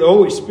ministry of the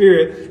Holy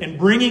Spirit and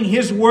bringing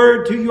His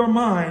Word to your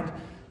mind.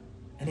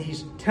 And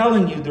He's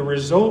telling you the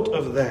result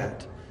of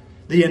that,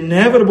 the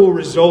inevitable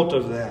result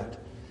of that,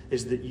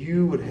 is that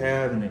you would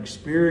have an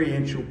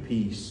experiential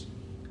peace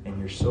in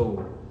your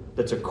soul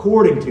that's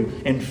according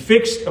to and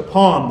fixed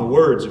upon the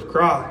words of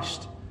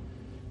Christ.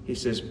 He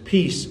says,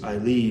 peace I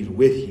leave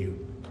with you.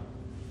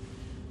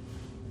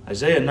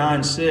 Isaiah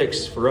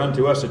 9:6, for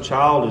unto us a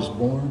child is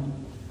born,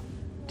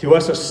 to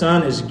us a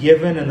son is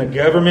given, and the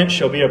government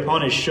shall be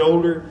upon His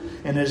shoulder,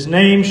 and His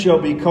name shall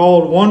be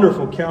called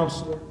Wonderful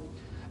Counselor,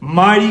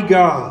 Mighty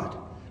God,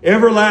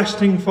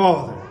 Everlasting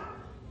Father,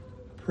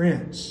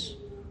 Prince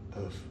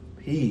of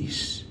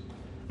Peace.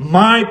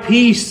 My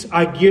peace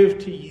I give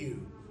to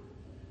you.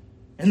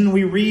 And then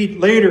we read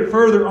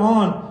further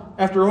on,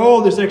 after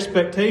all this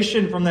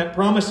expectation from that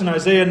promise in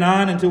Isaiah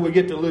 9 until we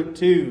get to Luke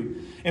 2.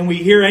 And we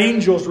hear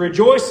angels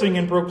rejoicing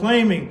and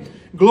proclaiming,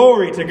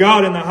 glory to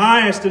God in the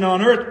highest, and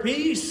on earth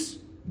peace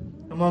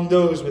among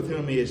those with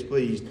whom He is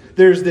pleased.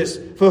 There's this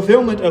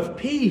fulfillment of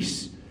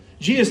peace.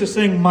 Jesus is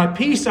saying, my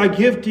peace I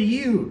give to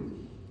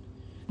you.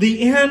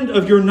 The end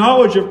of your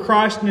knowledge of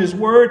Christ and His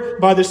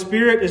Word by the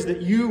Spirit is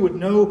that you would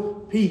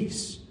know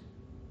peace.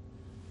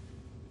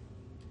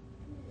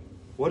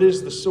 What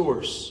is the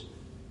source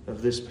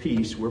of this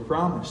peace we're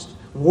promised?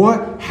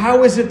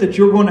 How is it that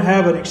you're going to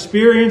have an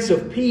experience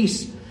of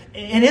peace?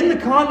 And in the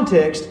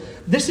context,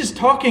 this is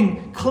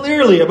talking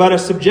clearly about a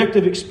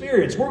subjective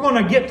experience. We're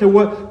going to get to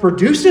what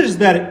produces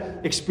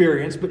that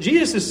experience. But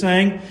Jesus is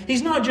saying,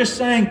 He's not just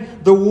saying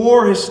the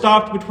war has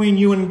stopped between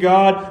you and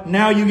God,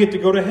 now you get to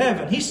go to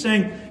heaven. He's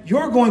saying,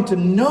 you're going to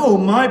know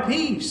my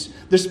peace.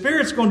 The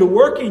Spirit's going to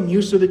work in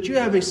you so that you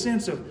have a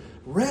sense of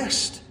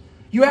rest.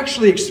 You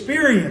actually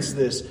experience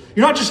this.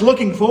 You're not just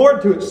looking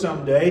forward to it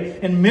someday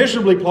and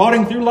miserably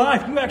plodding through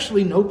life. You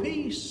actually know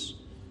peace.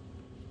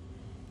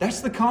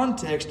 That's the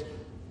context.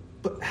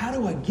 But how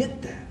do I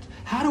get that?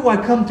 How do I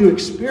come to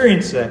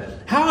experience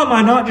that? How am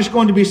I not just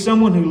going to be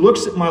someone who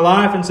looks at my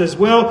life and says,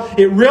 well,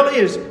 it really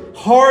is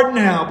hard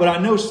now, but I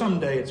know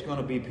someday it's going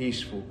to be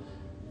peaceful?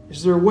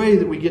 Is there a way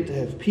that we get to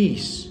have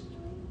peace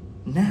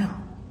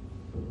now?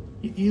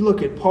 You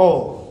look at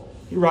Paul.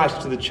 He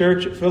writes to the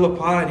church at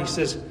Philippi and he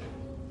says,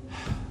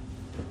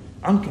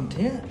 I'm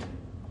content.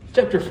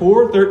 Chapter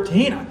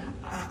 4:13.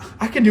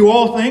 I can do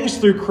all things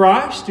through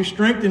Christ who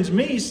strengthens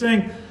me. He's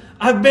saying,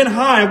 I've been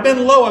high, I've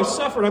been low, I've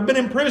suffered, I've been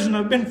in prison,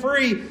 I've been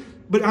free,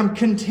 but I'm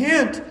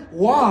content.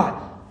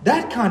 Why?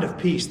 That kind of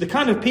peace. The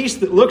kind of peace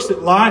that looks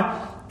at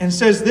life and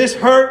says, this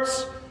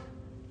hurts,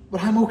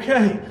 but I'm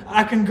okay.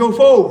 I can go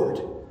forward.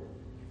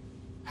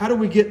 How do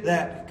we get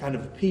that kind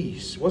of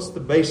peace? What's the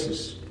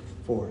basis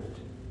for it?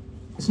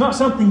 It's not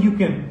something you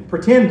can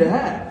pretend to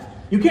have.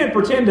 You can't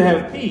pretend to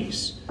have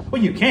peace.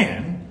 Well, you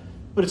can,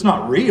 but it's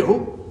not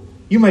real.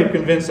 You may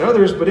convince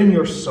others, but in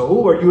your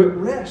soul, are you at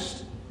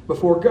rest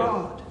before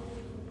God?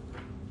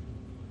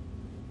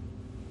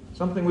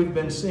 Something we've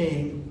been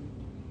seeing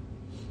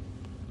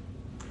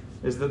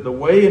is that the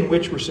way in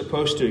which we're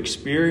supposed to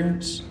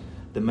experience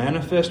the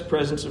manifest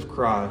presence of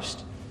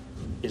Christ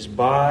is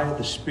by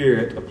the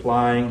Spirit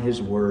applying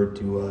His Word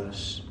to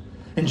us.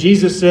 And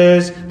Jesus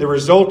says the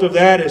result of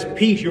that is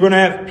peace. You're going to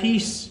have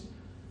peace.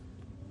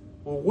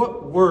 Well,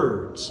 what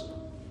words?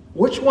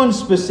 Which ones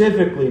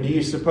specifically do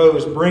you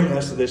suppose bring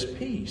us this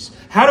peace?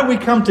 How do we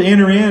come to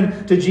enter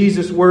into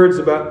Jesus' words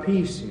about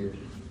peace here?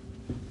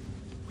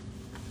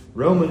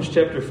 Romans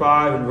chapter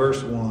 5 and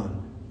verse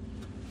 1.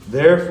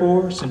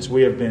 Therefore, since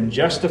we have been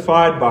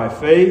justified by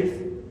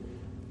faith,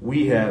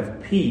 we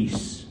have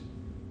peace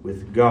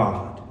with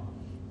God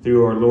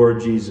through our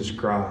Lord Jesus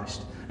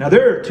Christ. Now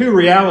there are two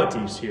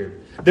realities here.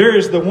 There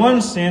is the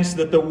one sense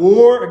that the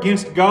war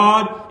against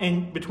God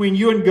and between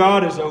you and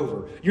God is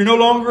over. You're no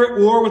longer at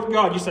war with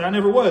God. You say, I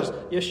never was.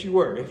 Yes, you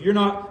were. If you're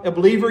not a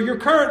believer, you're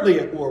currently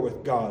at war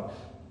with God.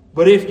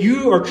 But if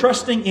you are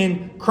trusting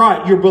in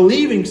Christ, you're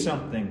believing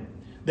something,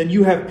 then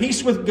you have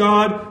peace with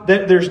God,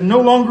 that there's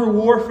no longer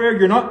warfare.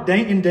 You're not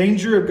in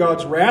danger of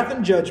God's wrath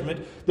and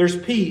judgment. There's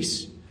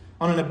peace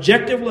on an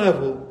objective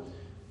level.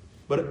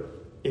 But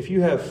if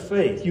you have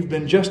faith, you've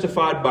been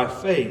justified by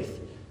faith,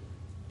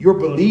 you're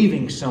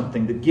believing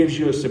something that gives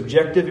you a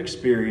subjective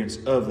experience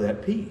of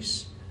that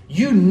peace.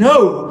 You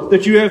know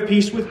that you have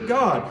peace with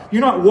God.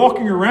 You're not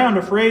walking around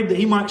afraid that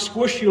He might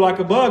squish you like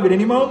a bug at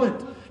any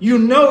moment. You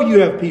know you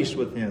have peace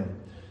with Him.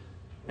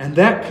 And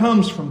that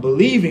comes from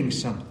believing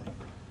something.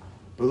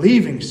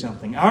 Believing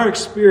something. Our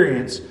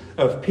experience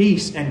of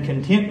peace and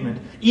contentment,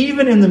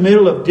 even in the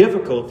middle of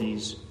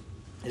difficulties,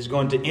 is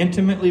going to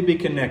intimately be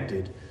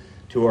connected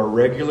to our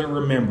regular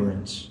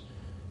remembrance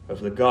of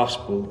the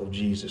gospel of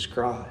Jesus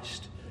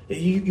Christ.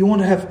 You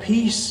want to have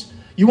peace?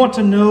 You want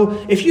to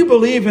know, if you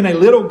believe in a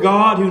little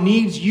God who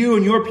needs you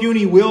and your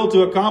puny will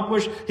to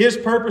accomplish His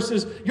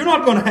purposes, you're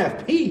not going to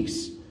have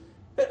peace.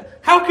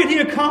 How could He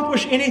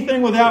accomplish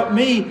anything without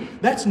me?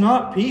 That's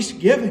not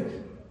peace-giving.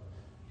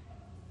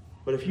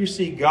 But if you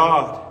see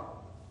God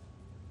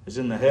is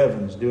in the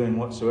heavens doing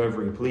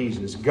whatsoever He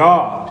pleases,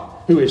 God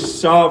who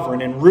is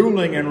sovereign and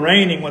ruling and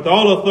reigning with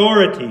all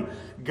authority,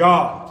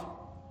 God,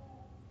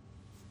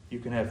 you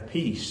can have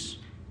peace.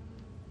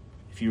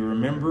 If you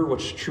remember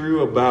what's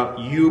true about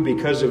you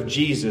because of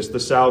Jesus, the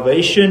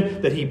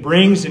salvation that He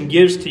brings and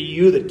gives to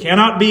you that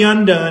cannot be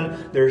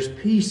undone, there's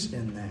peace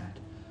in that.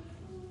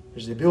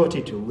 There's the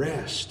ability to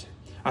rest.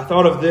 I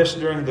thought of this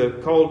during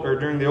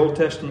the Old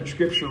Testament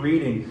scripture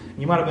reading.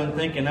 You might have been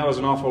thinking that was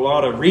an awful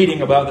lot of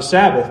reading about the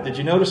Sabbath. Did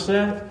you notice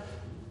that?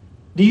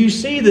 Do you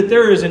see that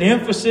there is an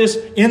emphasis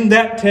in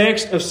that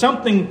text of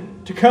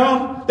something to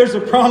come? There's a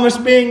promise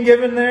being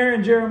given there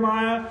in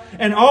Jeremiah.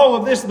 And all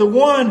of this, the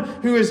one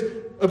who is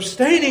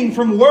abstaining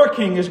from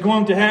working is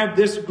going to have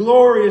this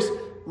glorious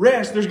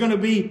rest. There's going to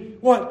be,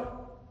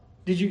 what?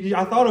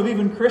 I thought of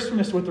even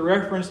Christmas with the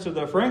reference to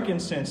the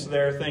frankincense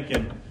there,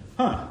 thinking,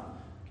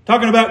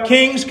 talking about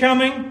kings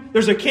coming.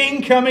 There's a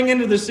king coming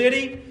into the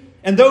city.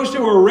 And those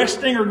who are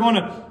resting are going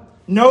to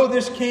know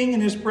this king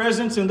and His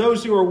presence. And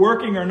those who are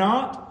working are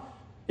not.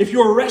 If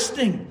you're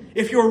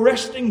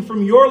resting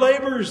from your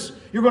labors,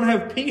 you're going to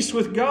have peace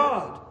with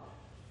God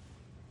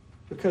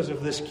because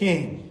of this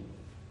king.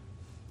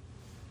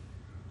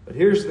 But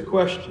here's the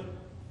question.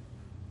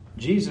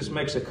 Jesus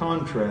makes a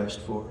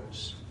contrast for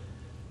us.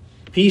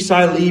 Peace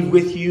I leave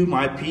with you,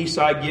 my peace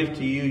I give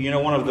to you. You know,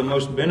 one of the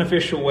most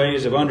beneficial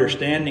ways of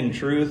understanding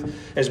truth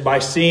is by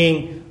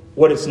seeing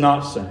what it's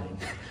not saying.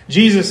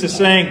 Jesus is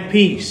saying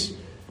peace.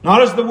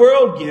 Not as the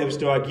world gives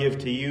do I give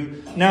to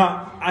you.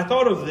 Now, I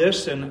thought of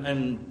this,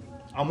 and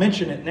I'll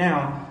mention it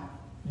now.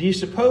 Do you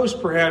suppose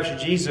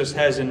perhaps Jesus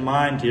has in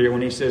mind here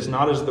when he says,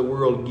 not as the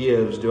world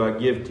gives do I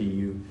give to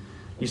you? Do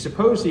you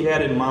suppose he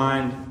had in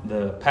mind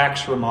the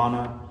Pax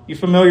Romana? You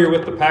familiar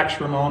with the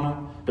Pax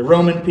Romana? The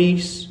Roman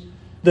peace?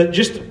 That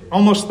just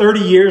almost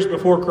 30 years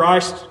before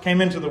Christ came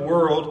into the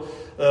world,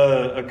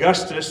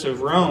 Augustus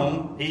of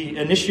Rome, he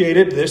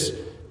initiated this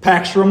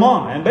Pax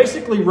Romana. And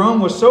basically Rome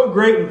was so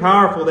great and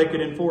powerful they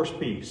could enforce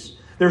peace.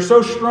 They're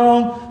so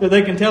strong that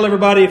they can tell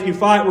everybody, if you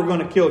fight, we're going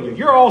to kill you.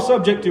 You're all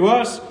subject to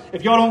us.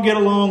 If y'all don't get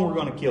along, we're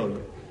going to kill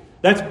you.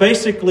 That's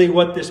basically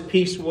what this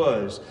peace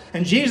was.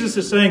 And Jesus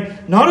is saying,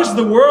 not as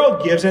the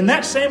world gives, and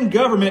that same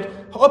government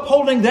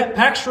upholding that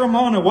Pax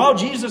Romana while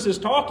Jesus is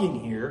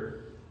talking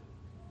here,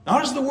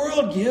 not as the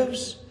world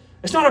gives.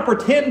 It's not a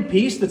pretend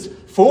peace that's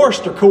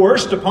forced or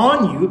coerced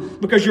upon you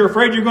because you're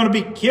afraid you're going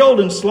to be killed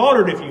and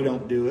slaughtered if you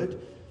don't do it.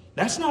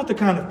 That's not the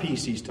kind of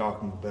peace he's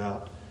talking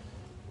about.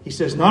 He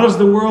says, not as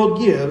the world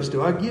gives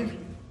do I give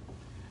you.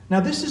 Now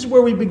this is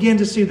where we begin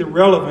to see the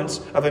relevance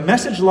of a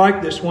message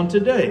like this one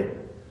today.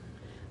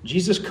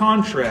 Jesus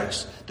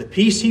contrasts the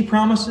peace he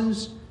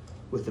promises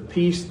with the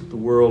peace that the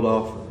world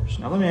offers.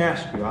 Now let me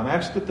ask you, I'm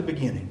asked at the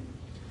beginning,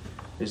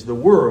 is the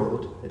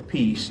world at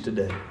peace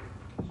today?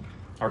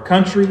 Our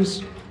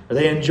countries, are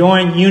they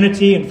enjoying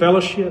unity and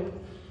fellowship?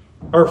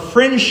 Are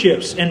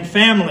friendships and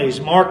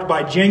families marked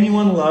by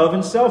genuine love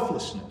and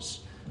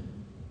selflessness?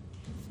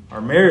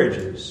 Are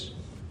marriages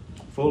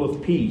full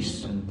of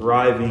peace and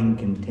thriving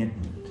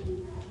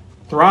contentment?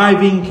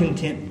 Thriving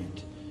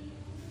contentment.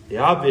 The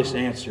obvious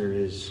answer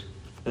is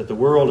that the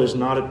world is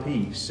not at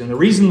peace. And the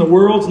reason the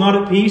world's not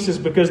at peace is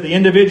because the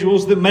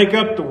individuals that make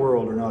up the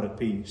world are not at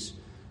peace.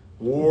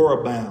 War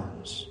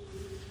abounds.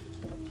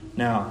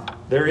 Now,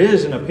 there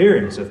is an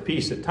appearance of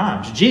peace at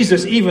times.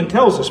 Jesus even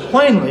tells us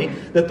plainly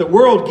that the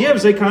world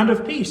gives a kind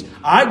of peace.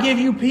 I give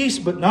you peace,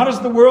 but not as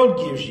the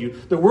world gives you.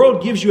 The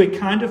world gives you a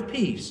kind of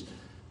peace.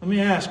 Let me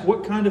ask,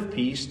 what kind of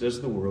peace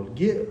does the world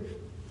give?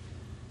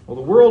 Well,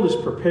 the world is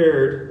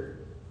prepared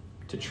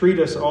to treat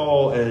us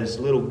all as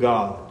little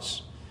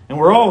gods. And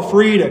we're all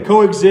free to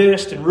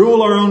coexist and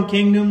rule our own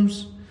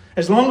kingdoms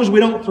as long as we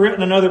don't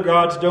threaten another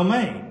god's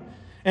domain.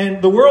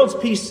 And the world's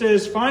peace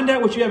says, find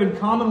out what you have in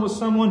common with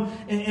someone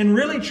and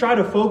really try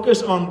to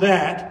focus on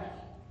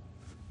that,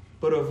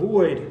 but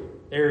avoid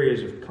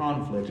areas of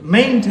conflict.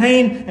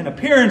 Maintain an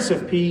appearance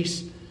of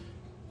peace,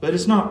 but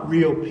it's not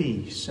real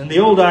peace. And the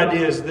old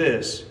idea is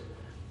this,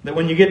 that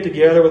when you get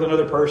together with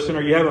another person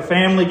or you have a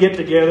family get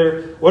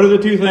together, what are the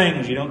two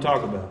things you don't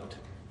talk about?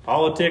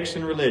 Politics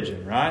and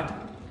religion, right?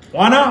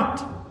 Why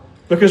not?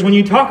 Because when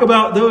you talk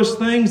about those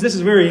things, this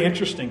is very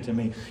interesting to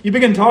me. You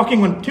begin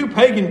talking, when two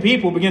pagan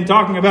people begin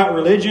talking about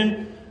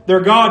religion, their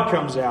God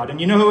comes out.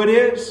 And you know who it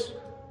is?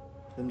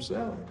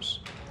 Themselves.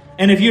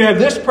 And if you have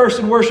this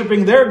person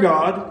worshiping their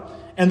God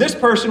and this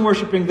person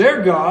worshiping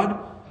their God,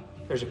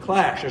 there's a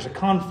clash, there's a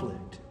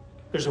conflict,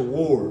 there's a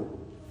war.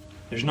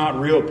 There's not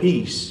real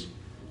peace.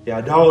 The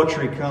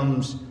idolatry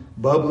comes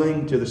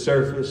bubbling to the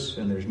surface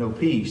and there's no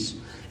peace.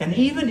 And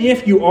even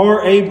if you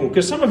are able,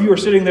 because some of you are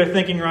sitting there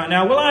thinking right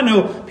now, well, I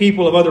know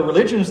people of other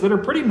religions that are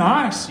pretty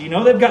nice. You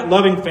know, they've got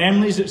loving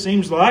families, it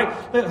seems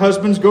like. That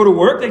husbands go to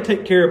work, they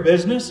take care of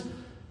business.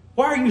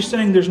 Why are you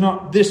saying there's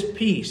not this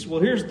peace?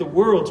 Well, here's the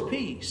world's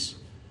peace.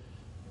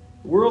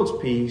 The world's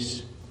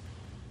peace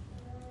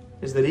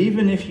is that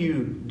even if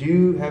you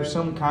do have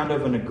some kind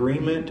of an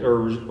agreement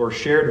or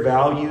shared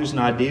values and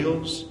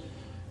ideals,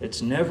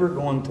 it's never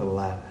going to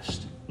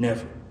last.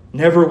 Never.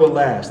 Never will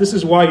last. This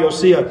is why you'll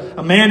see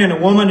a man and a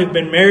woman who've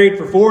been married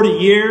for 40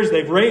 years.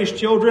 They've raised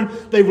children.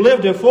 They've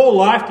lived a full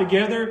life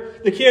together.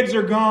 The kids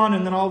are gone,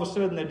 and then all of a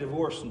sudden they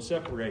divorce and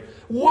separate.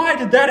 Why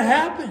did that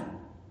happen?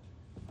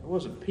 There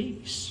wasn't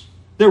peace.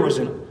 There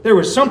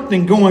was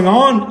something going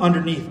on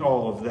underneath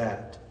all of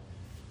that.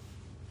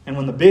 And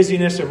when the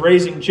busyness of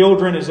raising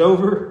children is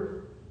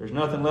over, there's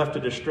nothing left to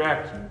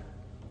distract you.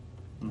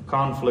 And the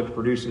conflict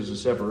produces a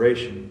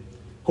separation.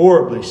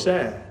 Horribly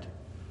sad.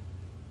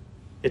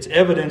 It's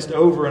evidenced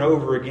over and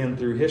over again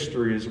through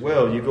history as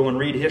well. You go and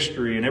read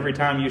history, and every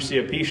time you see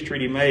a peace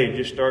treaty made,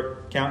 just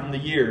start counting the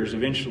years.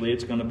 Eventually,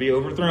 it's going to be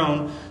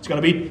overthrown. It's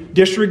going to be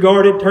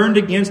disregarded, turned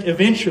against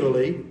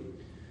eventually.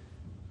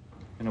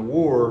 And a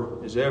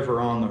war is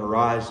ever on the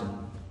horizon.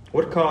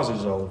 What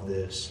causes all of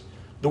this?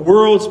 The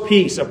world's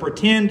peace, a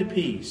pretend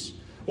peace.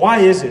 Why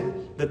is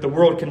it that the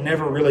world can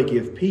never really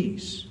give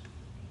peace?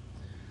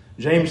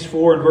 James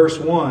 4 and verse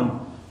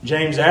 1,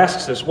 James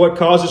asks us, what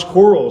causes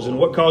quarrels and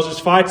what causes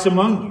fights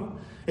among you?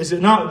 Is it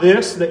not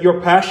this, that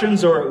your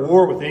passions are at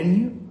war within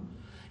you?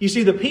 You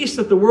see, the peace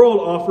that the world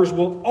offers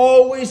will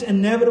always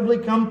inevitably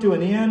come to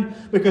an end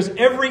because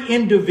every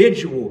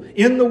individual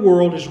in the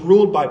world is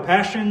ruled by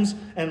passions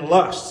and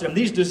lusts. And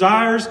these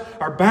desires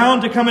are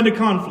bound to come into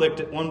conflict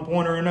at one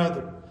point or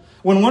another.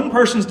 When one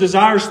person's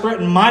desires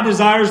threaten my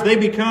desires, they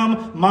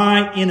become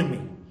my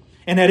enemy.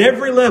 And at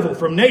every level,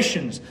 from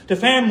nations to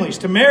families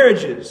to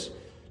marriages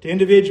to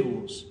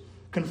individuals,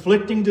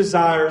 conflicting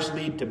desires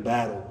lead to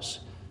battles.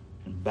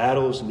 And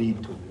battles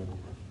lead to war.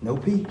 No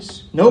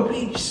peace. No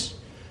peace.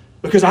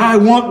 Because I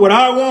want what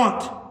I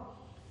want.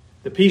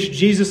 The peace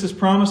Jesus is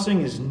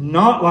promising is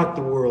not like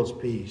the world's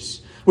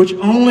peace, which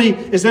only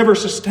is ever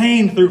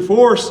sustained through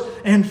force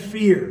and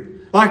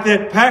fear. Like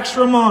that Pax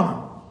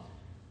Romana.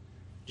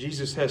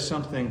 Jesus has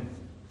something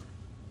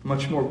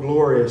much more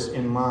glorious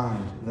in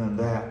mind than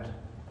that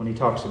when He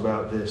talks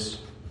about this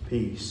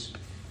peace.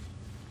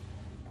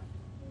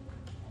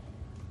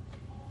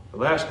 The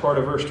last part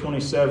of verse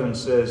 27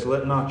 says,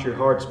 "Let not your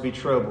hearts be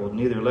troubled,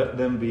 neither let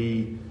them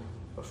be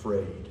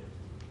afraid."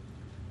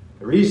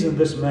 The reason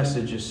this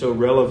message is so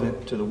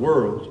relevant to the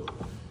world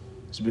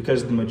is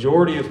because the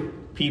majority of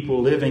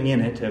people living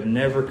in it have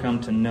never come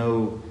to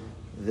know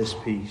this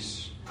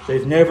peace.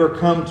 They've never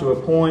come to a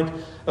point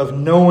of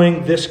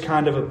knowing this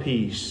kind of a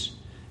peace.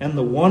 And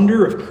the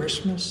wonder of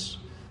Christmas,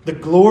 the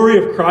glory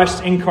of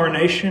Christ's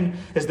incarnation,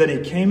 is that He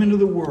came into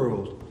the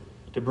world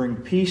to bring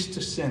peace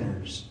to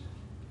sinners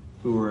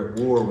who are at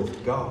war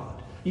with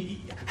God.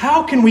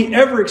 How can we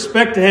ever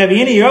expect to have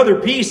any other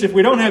peace if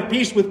we don't have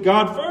peace with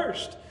God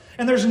first?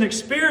 And there's an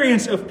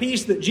experience of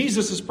peace that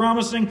Jesus is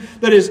promising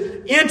that is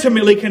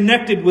intimately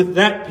connected with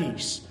that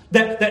peace.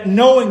 That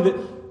knowing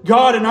that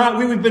God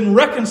and we've been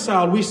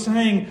reconciled. We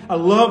sang, I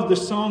love the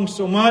song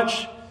so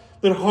much,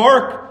 that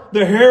hark,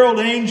 the herald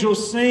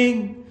angels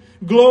sing,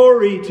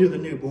 glory to the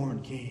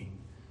newborn King.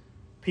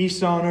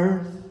 Peace on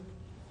earth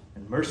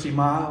and mercy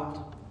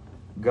mild,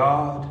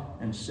 God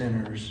and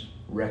sinners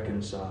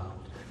reconciled.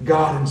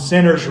 God and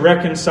sinners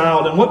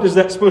reconciled. And what is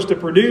that supposed to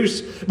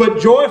produce? But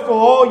joyful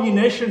all ye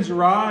nations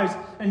arise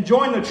and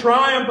join the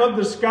triumph of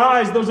the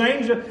skies. Those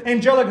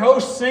angelic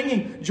hosts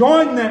singing.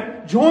 Join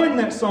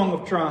that song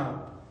of triumph.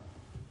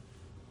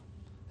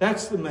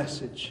 That's the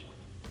message.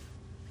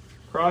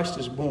 Christ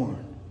is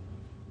born.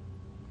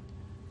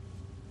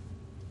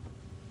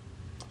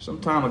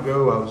 Some time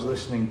ago I was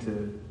listening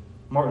to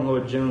Martin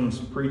Lloyd-Jones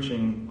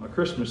preaching a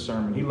Christmas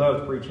sermon. He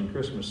loved preaching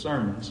Christmas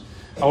sermons.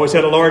 Always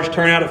had a large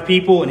turnout of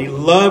people, and he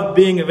loved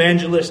being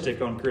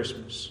evangelistic on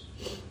Christmas.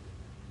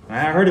 And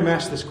I heard him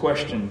ask this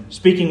question,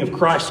 speaking of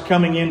Christ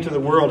coming into the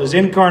world, His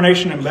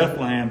incarnation in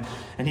Bethlehem.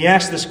 And he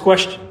asked this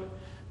question,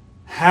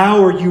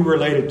 how are you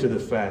related to the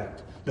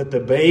fact that the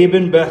babe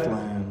in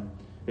Bethlehem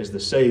is the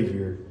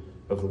Savior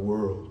of the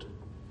world?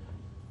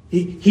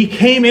 He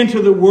came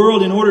into the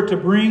world in order to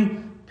bring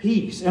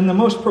peace, and the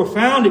most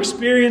profound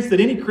experience that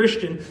any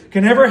Christian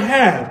can ever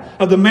have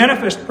of the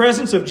manifest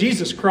presence of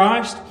Jesus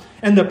Christ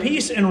and the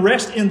peace and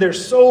rest in their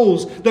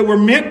souls that we're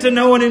meant to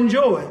know and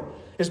enjoy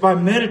is by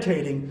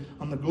meditating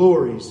on the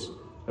glories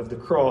of the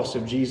cross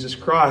of Jesus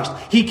Christ.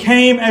 He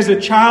came as a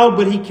child,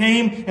 but He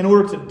came in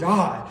order to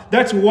die.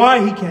 That's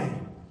why He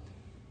came.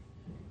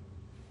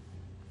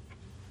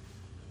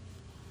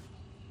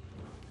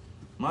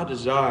 My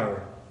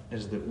desire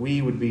is that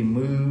we would be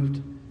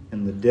moved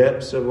in the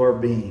depths of our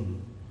being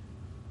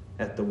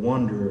at the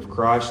wonder of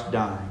Christ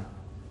dying.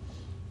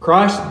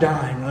 Christ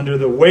dying under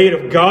the weight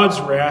of God's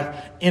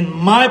wrath in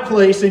my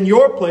place, in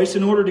your place,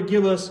 in order to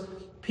give us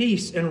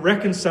peace and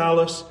reconcile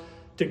us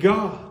to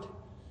God.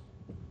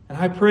 And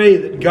I pray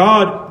that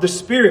God, the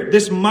Spirit,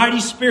 this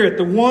mighty Spirit,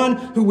 the one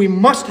who we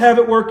must have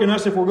at work in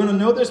us if we're going to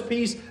know this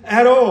peace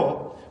at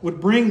all, would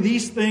bring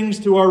these things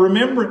to our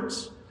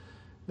remembrance,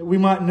 that we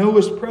might know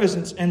His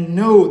presence and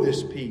know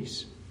this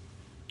peace.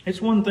 It's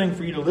one thing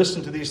for you to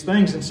listen to these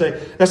things and say,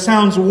 that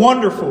sounds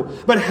wonderful,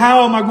 but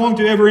how am I going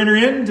to ever enter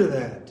into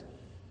that?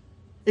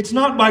 It's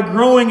not by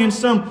growing in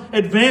some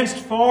advanced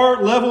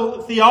far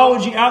level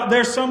theology out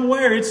there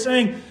somewhere. It's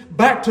saying,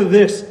 back to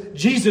this,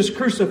 Jesus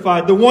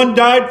crucified, the one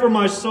died for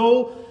my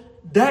soul.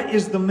 That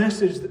is the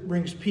message that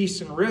brings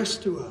peace and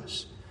rest to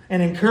us,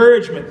 and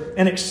encouragement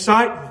and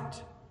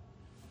excitement.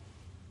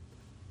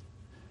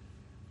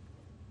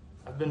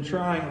 I've been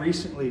trying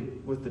recently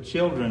with the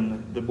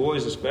children, the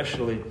boys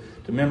especially,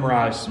 to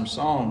memorize some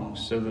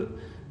songs so that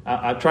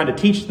I've tried to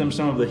teach them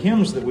some of the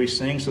hymns that we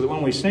sing so that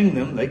when we sing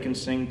them, they can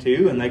sing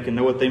too and they can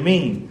know what they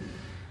mean.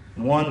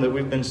 And one that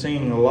we've been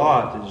singing a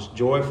lot is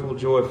Joyful,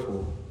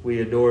 Joyful, We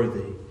Adore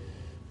Thee.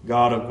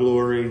 God of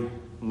glory,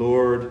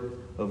 Lord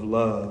of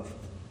love.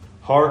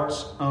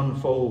 Hearts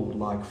unfold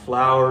like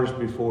flowers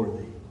before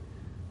Thee,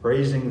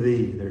 praising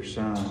Thee, their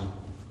Son,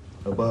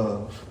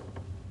 above.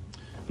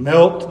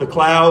 Melt the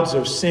clouds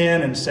of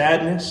sin and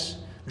sadness.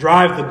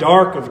 Drive the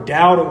dark of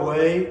doubt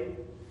away.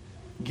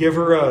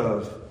 Giver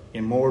of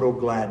immortal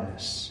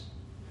gladness.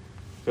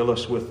 Fill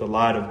us with the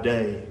light of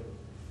day.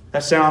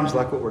 That sounds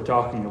like what we're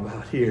talking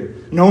about here.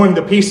 Knowing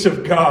the peace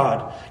of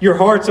God. Your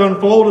heart's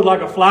unfolded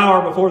like a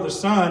flower before the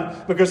sun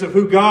because of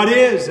who God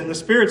is. And the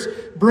Spirit's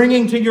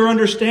bringing to your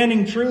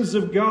understanding truths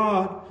of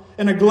God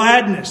and a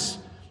gladness.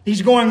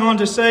 He's going on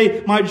to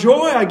say, my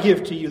joy I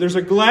give to you. There's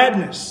a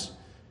gladness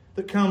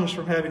that comes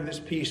from having this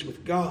peace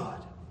with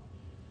God.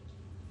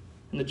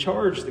 And the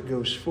charge that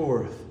goes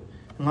forth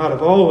in light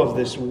of all of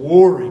this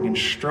warring and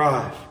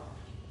strife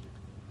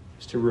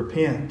is to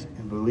repent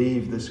and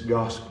believe this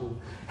gospel.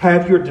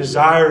 Have your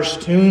desires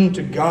tuned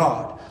to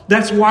God.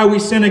 That's why we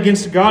sin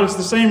against God. It's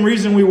the same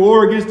reason we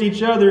war against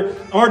each other.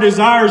 Our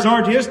desires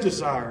aren't His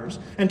desires.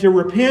 And to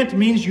repent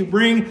means you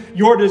bring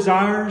your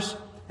desires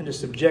into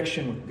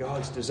subjection with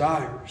God's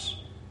desires.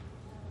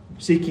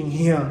 Seeking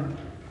Him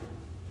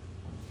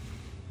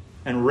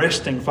and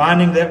resting,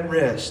 finding that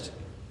rest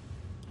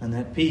and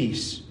that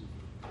peace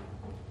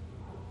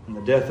in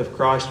the death of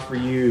Christ for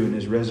you and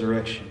His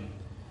resurrection.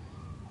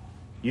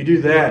 You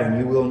do that and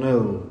you will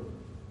know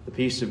the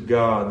peace of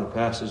God that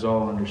passes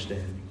all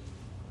understanding.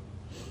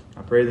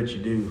 I pray that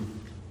you do.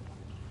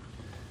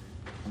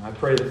 And I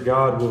pray that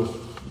God will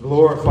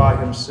glorify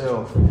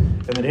Himself,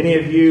 and that any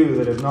of you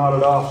that have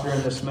nodded off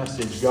during this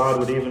message, God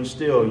would even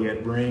still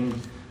yet bring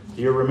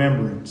to your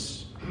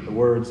remembrance the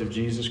words of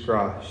Jesus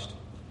Christ.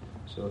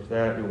 So if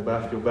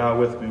you'll bow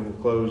with me, we'll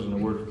close in a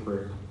word of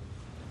prayer.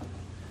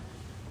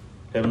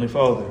 Heavenly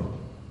Father,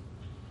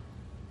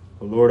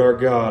 O Lord our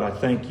God, I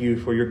thank you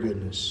for your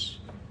goodness.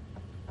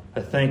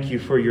 I thank you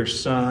for your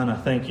Son. I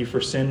thank you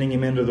for sending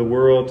Him into the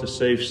world to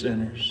save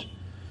sinners.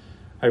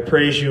 I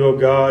praise you, O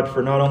God,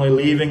 for not only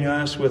leaving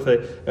us with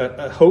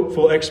a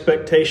hopeful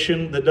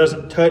expectation that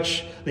doesn't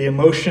touch the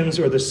emotions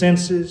or the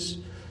senses,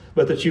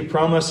 but that you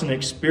promise an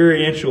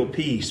experiential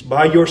peace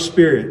by your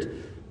Spirit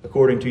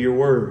according to your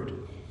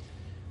word.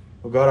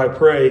 O God, I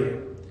pray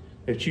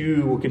that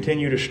you will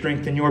continue to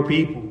strengthen your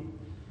people.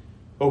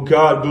 O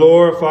God,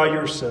 glorify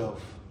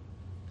yourself.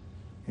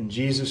 In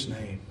Jesus'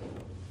 name,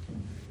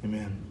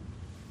 amen.